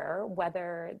sure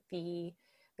whether the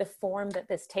form that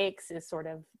this takes is sort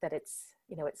of that it's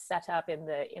set up in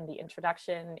the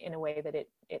introduction in a way that it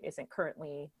isn't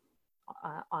currently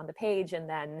on the page, and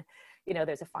then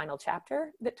there's a final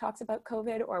chapter that talks about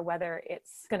COVID, or whether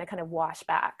it's going to kind of wash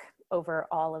back over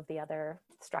all of the other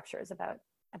structures about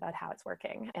how it's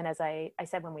working. And as I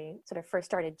said when we sort of first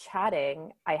started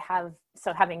chatting,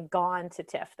 having gone to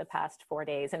TIFF the past 4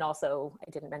 days, and also I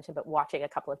didn't mention, but watching a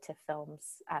couple of TIFF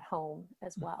films at home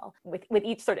as well, with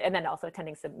each sort of, and then also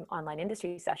attending some online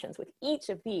industry sessions. With each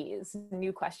of these,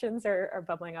 new questions are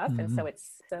bubbling up. And so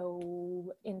it's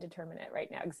so indeterminate right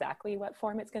now exactly what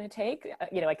form it's going to take.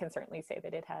 I can certainly say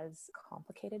that it has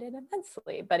complicated it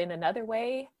immensely, but in another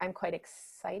way, I'm quite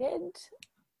excited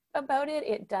about it.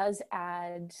 It does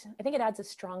add, I think it adds a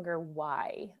stronger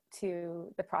why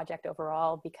to the project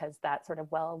overall, because that sort of,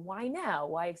 well, why now?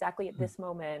 Why exactly at this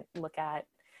moment look at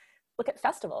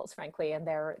festivals, frankly, and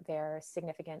their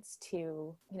significance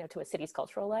to a city's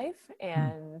cultural life.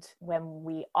 And when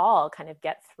we all kind of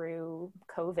get through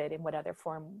COVID in whatever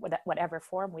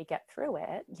form we get through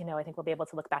it, I think we'll be able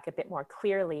to look back a bit more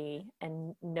clearly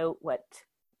and note what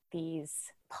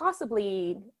these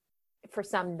possibly, for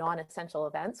some non-essential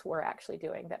events, we're actually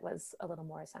doing that was a little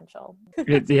more essential.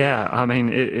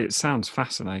 It sounds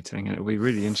fascinating, and it'll be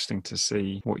really interesting to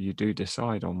see what you do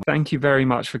decide on. Thank you very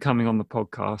much for coming on the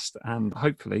podcast, and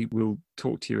hopefully we'll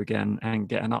talk to you again and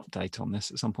get an update on this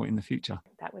at some point in the future.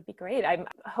 That would be great. I'm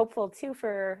hopeful too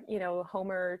for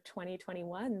HOMER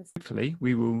 2021. Hopefully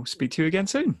we will speak to you again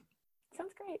soon.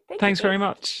 Sounds great. Thanks very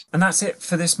much. And that's it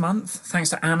for this month. Thanks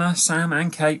to Anna, Sam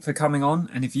and Kate for coming on.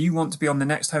 And if you want to be on the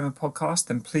next HOMER podcast,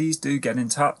 then please do get in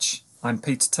touch. I'm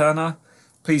Peter Turner,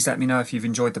 Please let me know if you've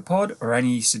enjoyed the pod or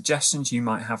any suggestions you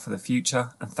might have for the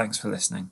future, and thanks for listening.